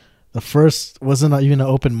 the first wasn't even an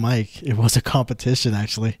open mic. It was a competition.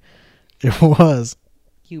 Actually, it was.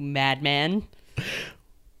 You madman.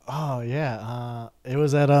 Oh yeah. It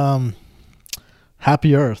was at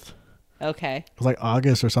Happy Earth. Okay. It was like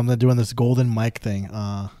August or something, doing this golden mic thing,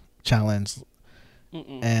 challenge.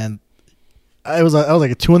 And I was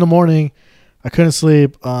like at 2 a.m. I couldn't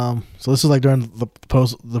sleep. So this was like during the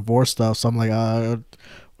post divorce stuff. So I'm like,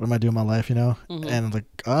 what am I doing in my life, you know? And like,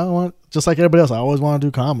 I want, just like everybody else, I always want to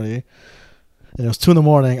do comedy. And it was 2 a.m.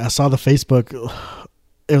 I saw the Facebook.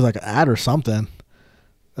 It was like an ad or something.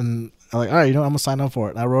 And I'm like, all right, you know what? I'm gonna sign up for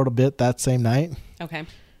it. And I wrote a bit that same night. Okay.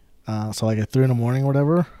 So like at 3 a.m. or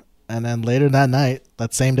whatever. And then later that night,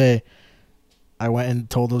 that same day, I went and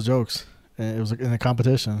told those jokes. And it was like in a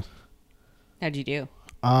competition. How'd you do?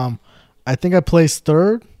 I think I placed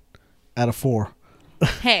 3rd out of 4.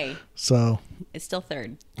 Hey. So. It's still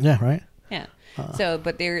 3rd. Yeah. Right. Yeah. So,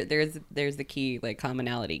 but there's the key, like,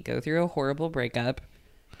 commonality. Go through a horrible breakup.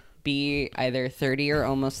 Be either 30 or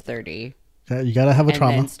almost 30. Yeah, you gotta have a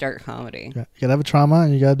trauma. And then start comedy. Yeah, you gotta have a trauma,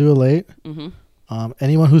 and you gotta do it late.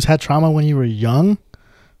 Anyone who's had trauma when you were young,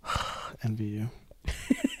 envy you.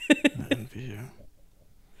 Envy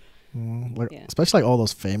you. Especially like all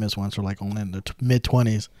those famous ones are like only in their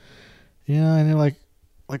mid-20s. You know, and you're like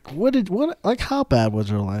how bad was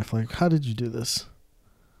your life? Like, how did you do this?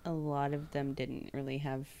 A lot of them didn't really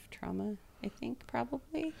have trauma, I think,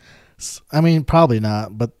 probably. I mean, probably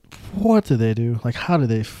not, but what did they do? Like, how did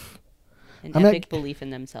they... An epic belief in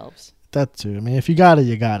themselves. That too. I mean, if you got it,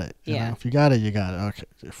 you got it. You know? If you got it, you got it. Okay.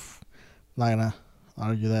 I'm not going to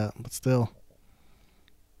argue that, but still.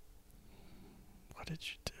 What did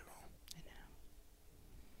you do? I know.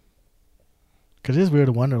 Because it is weird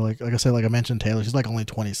to wonder, like I said, like I mentioned Taylor, she's like only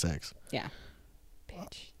 26. Yeah.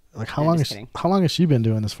 Bitch. Like how long has she been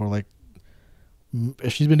doing this for? Like,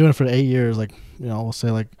 if she's been doing it for 8 years, like, you know, we'll say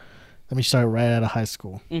like, let me start right out of high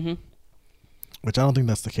school. Which I don't think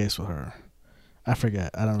that's the case with her. I forget.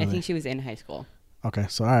 I don't know. I think she was in high school. Okay,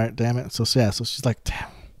 so all right, damn it. So yeah, so she's like, damn.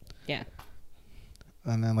 Yeah.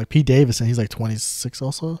 And then like Pete Davidson, he's like 26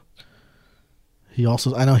 also.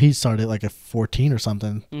 I know he started like at 14 or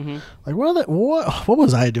something. Like what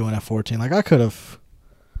was I doing at 14? Like I could have,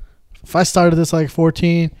 if I started this like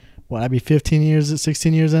 14, I'd be 16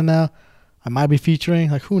 years in now. I might be featuring,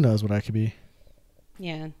 like who knows what I could be.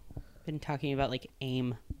 Yeah. Been talking about like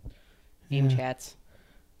AIM chats.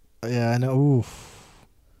 Yeah, I know. Oof.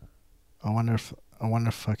 I wonder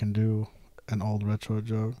if I can do an old retro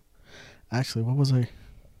joke. Actually, what was I?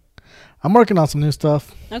 I'm working on some new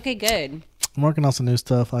stuff. Okay, good. I'm working on some new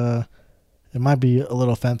stuff. It might be a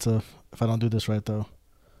little offensive if I don't do this right, though.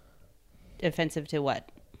 Offensive to what?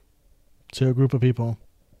 To a group of people.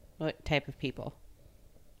 What type of people?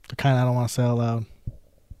 The kind I don't want to say out loud.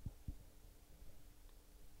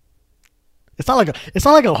 It's not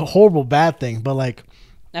like a horrible bad thing, but like,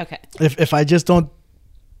 okay. If I just don't,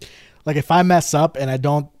 like, if I mess up and I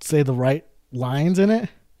don't say the right lines in it,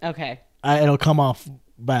 okay, it'll come off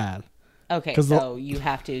bad. Okay, 'Cause so you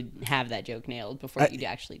have to have that joke nailed before you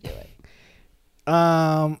actually do it.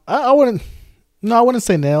 I wouldn't. No, I wouldn't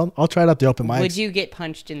say nailed. I'll try it at the open mics. Would you get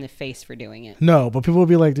punched in the face for doing it? No, but people will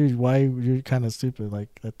be like, dude, why you're kind of stupid? Like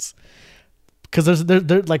that's because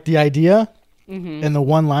there's like the idea and the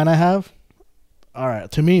one line I have. All right,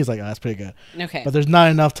 to me, it's like, oh, that's pretty good. Okay. But there's not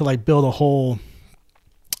enough to like build a whole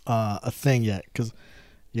a thing yet, because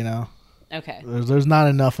Okay. there's not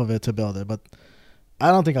enough of it to build it. But I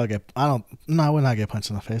don't think I would not get punched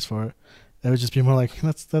in the face for it. It would just be more like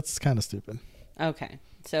that's kind of stupid. Okay.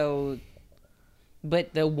 So,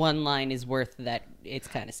 but the one line is worth that. It's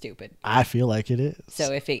kind of stupid. I feel like it is.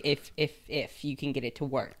 So if you can get it to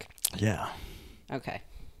work. Yeah. Okay.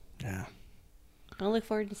 Yeah. I'll look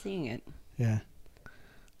forward to seeing it, Yeah.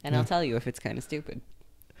 and I'll tell you if it's kind of stupid.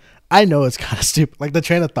 I know it's kind of stupid. Like the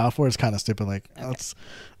train of thought for it is kind of stupid. Like that's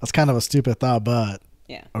kind of a stupid thought, but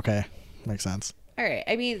Yeah. okay, makes sense. All right.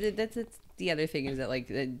 I mean, that's the other thing is that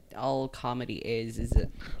like all comedy is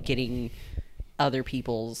getting other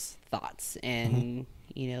people's thoughts and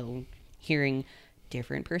hearing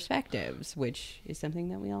different perspectives, which is something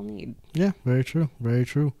that we all need. Yeah, very true, very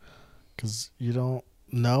true. Because you don't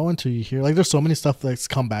know until you hear. Like, there's so many stuff that's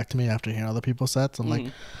come back to me after hearing other people's sets. I'm like,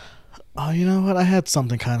 oh, you know what? I had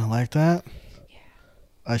something kind of like that. Yeah.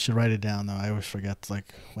 I should write it down though. I always forget.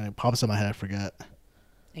 Like when it pops in my head, I forget.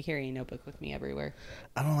 I carry a notebook with me everywhere.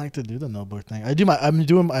 I don't like to do the notebook thing.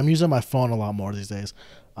 I'm using my phone a lot more these days.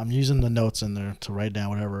 I'm using the notes in there to write down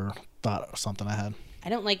whatever thought or something I had. I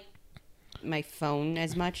don't like my phone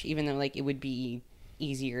as much, even though like it would be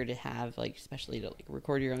easier to have, like, especially to like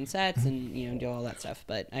record your own sets and do all that stuff.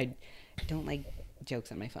 But I don't like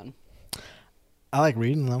jokes on my phone. I like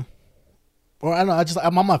reading them. Or I don't know.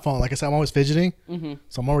 I'm on my phone. Like I said, I'm always fidgeting,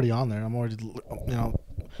 so I'm already on there. I'm already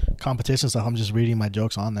competition stuff. I'm just reading my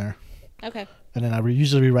jokes on there. Okay. And then I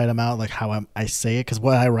usually rewrite them out like how I say it, because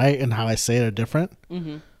what I write and how I say it are different.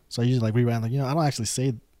 So I usually like rewrite like I don't actually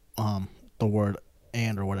say the word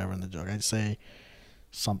and or whatever in the joke. I just say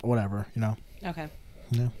something whatever. Okay.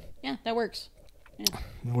 Yeah. Yeah, that works. Yeah.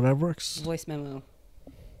 Whatever works. Voice memo.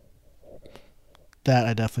 That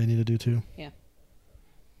I definitely need to do too. Yeah.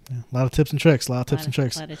 Yeah. A lot of tips and tricks. A lot of tips A and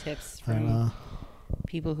tricks. lot of tips from And,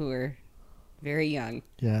 people who are very young.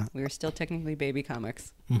 yeah. We were still technically baby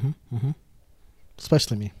comics.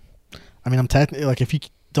 Especially me. I mean, I'm technically like, if you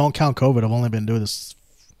don't count COVID, I've only been doing this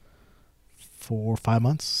 4 or 5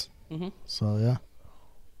 months. So yeah.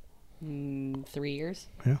 3 years.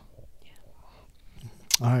 Yeah.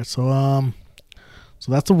 All right, so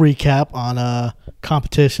that's a recap on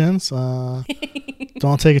competitions.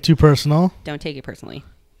 Don't take it too personal. Don't take it personally.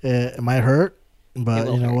 It might hurt, but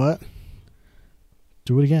you know hurt. what?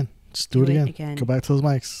 Do it again. Just do it again. Go back to those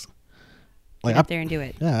mics. Get up there and do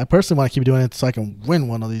it. Yeah, I personally want to keep doing it so I can win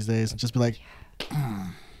one of these days and just be like,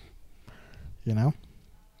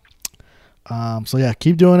 So yeah,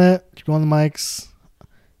 keep doing it. Keep going on the mics.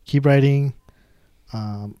 Keep writing.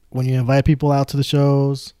 When you invite people out to the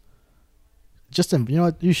shows, just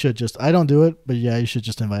you should just. I don't do it, but yeah, you should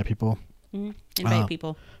just invite people. Invite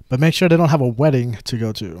people. But make sure they don't have a wedding to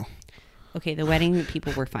go to. Okay, the wedding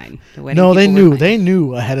people were fine. No, they knew. They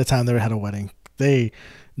knew ahead of time they had a wedding.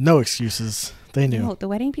 No excuses. They knew. No, the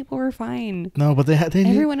wedding people were fine. No, but they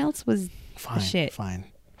knew. Everyone else was fine. shit. Fine.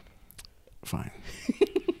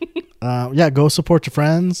 Yeah, go support your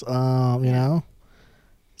friends.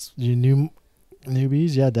 You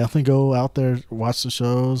newbies, yeah, definitely go out there, watch the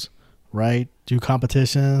shows, write, do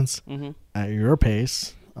competitions at your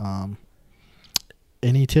pace.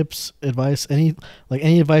 Any tips, advice, any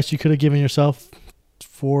advice you could have given yourself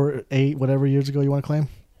 4, 8, whatever years ago you want to claim?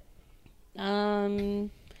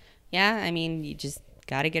 Yeah, I mean, you just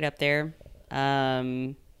got to get up there.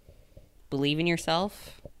 Believe in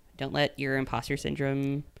yourself. Don't let your imposter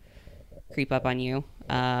syndrome creep up on you.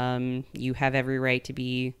 You have every right to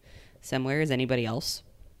be somewhere as anybody else.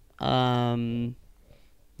 Let's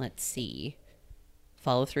see.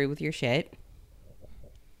 Follow through with your shit.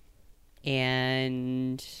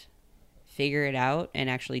 And figure it out and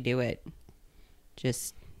actually do it.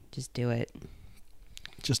 Just do it.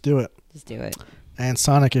 Just do it. Just do it. And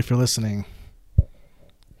Sonic, if you're listening,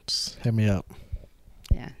 just hit me up.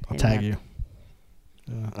 Yeah. I'll tag you.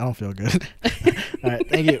 I don't feel good. All right.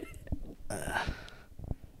 Thank you.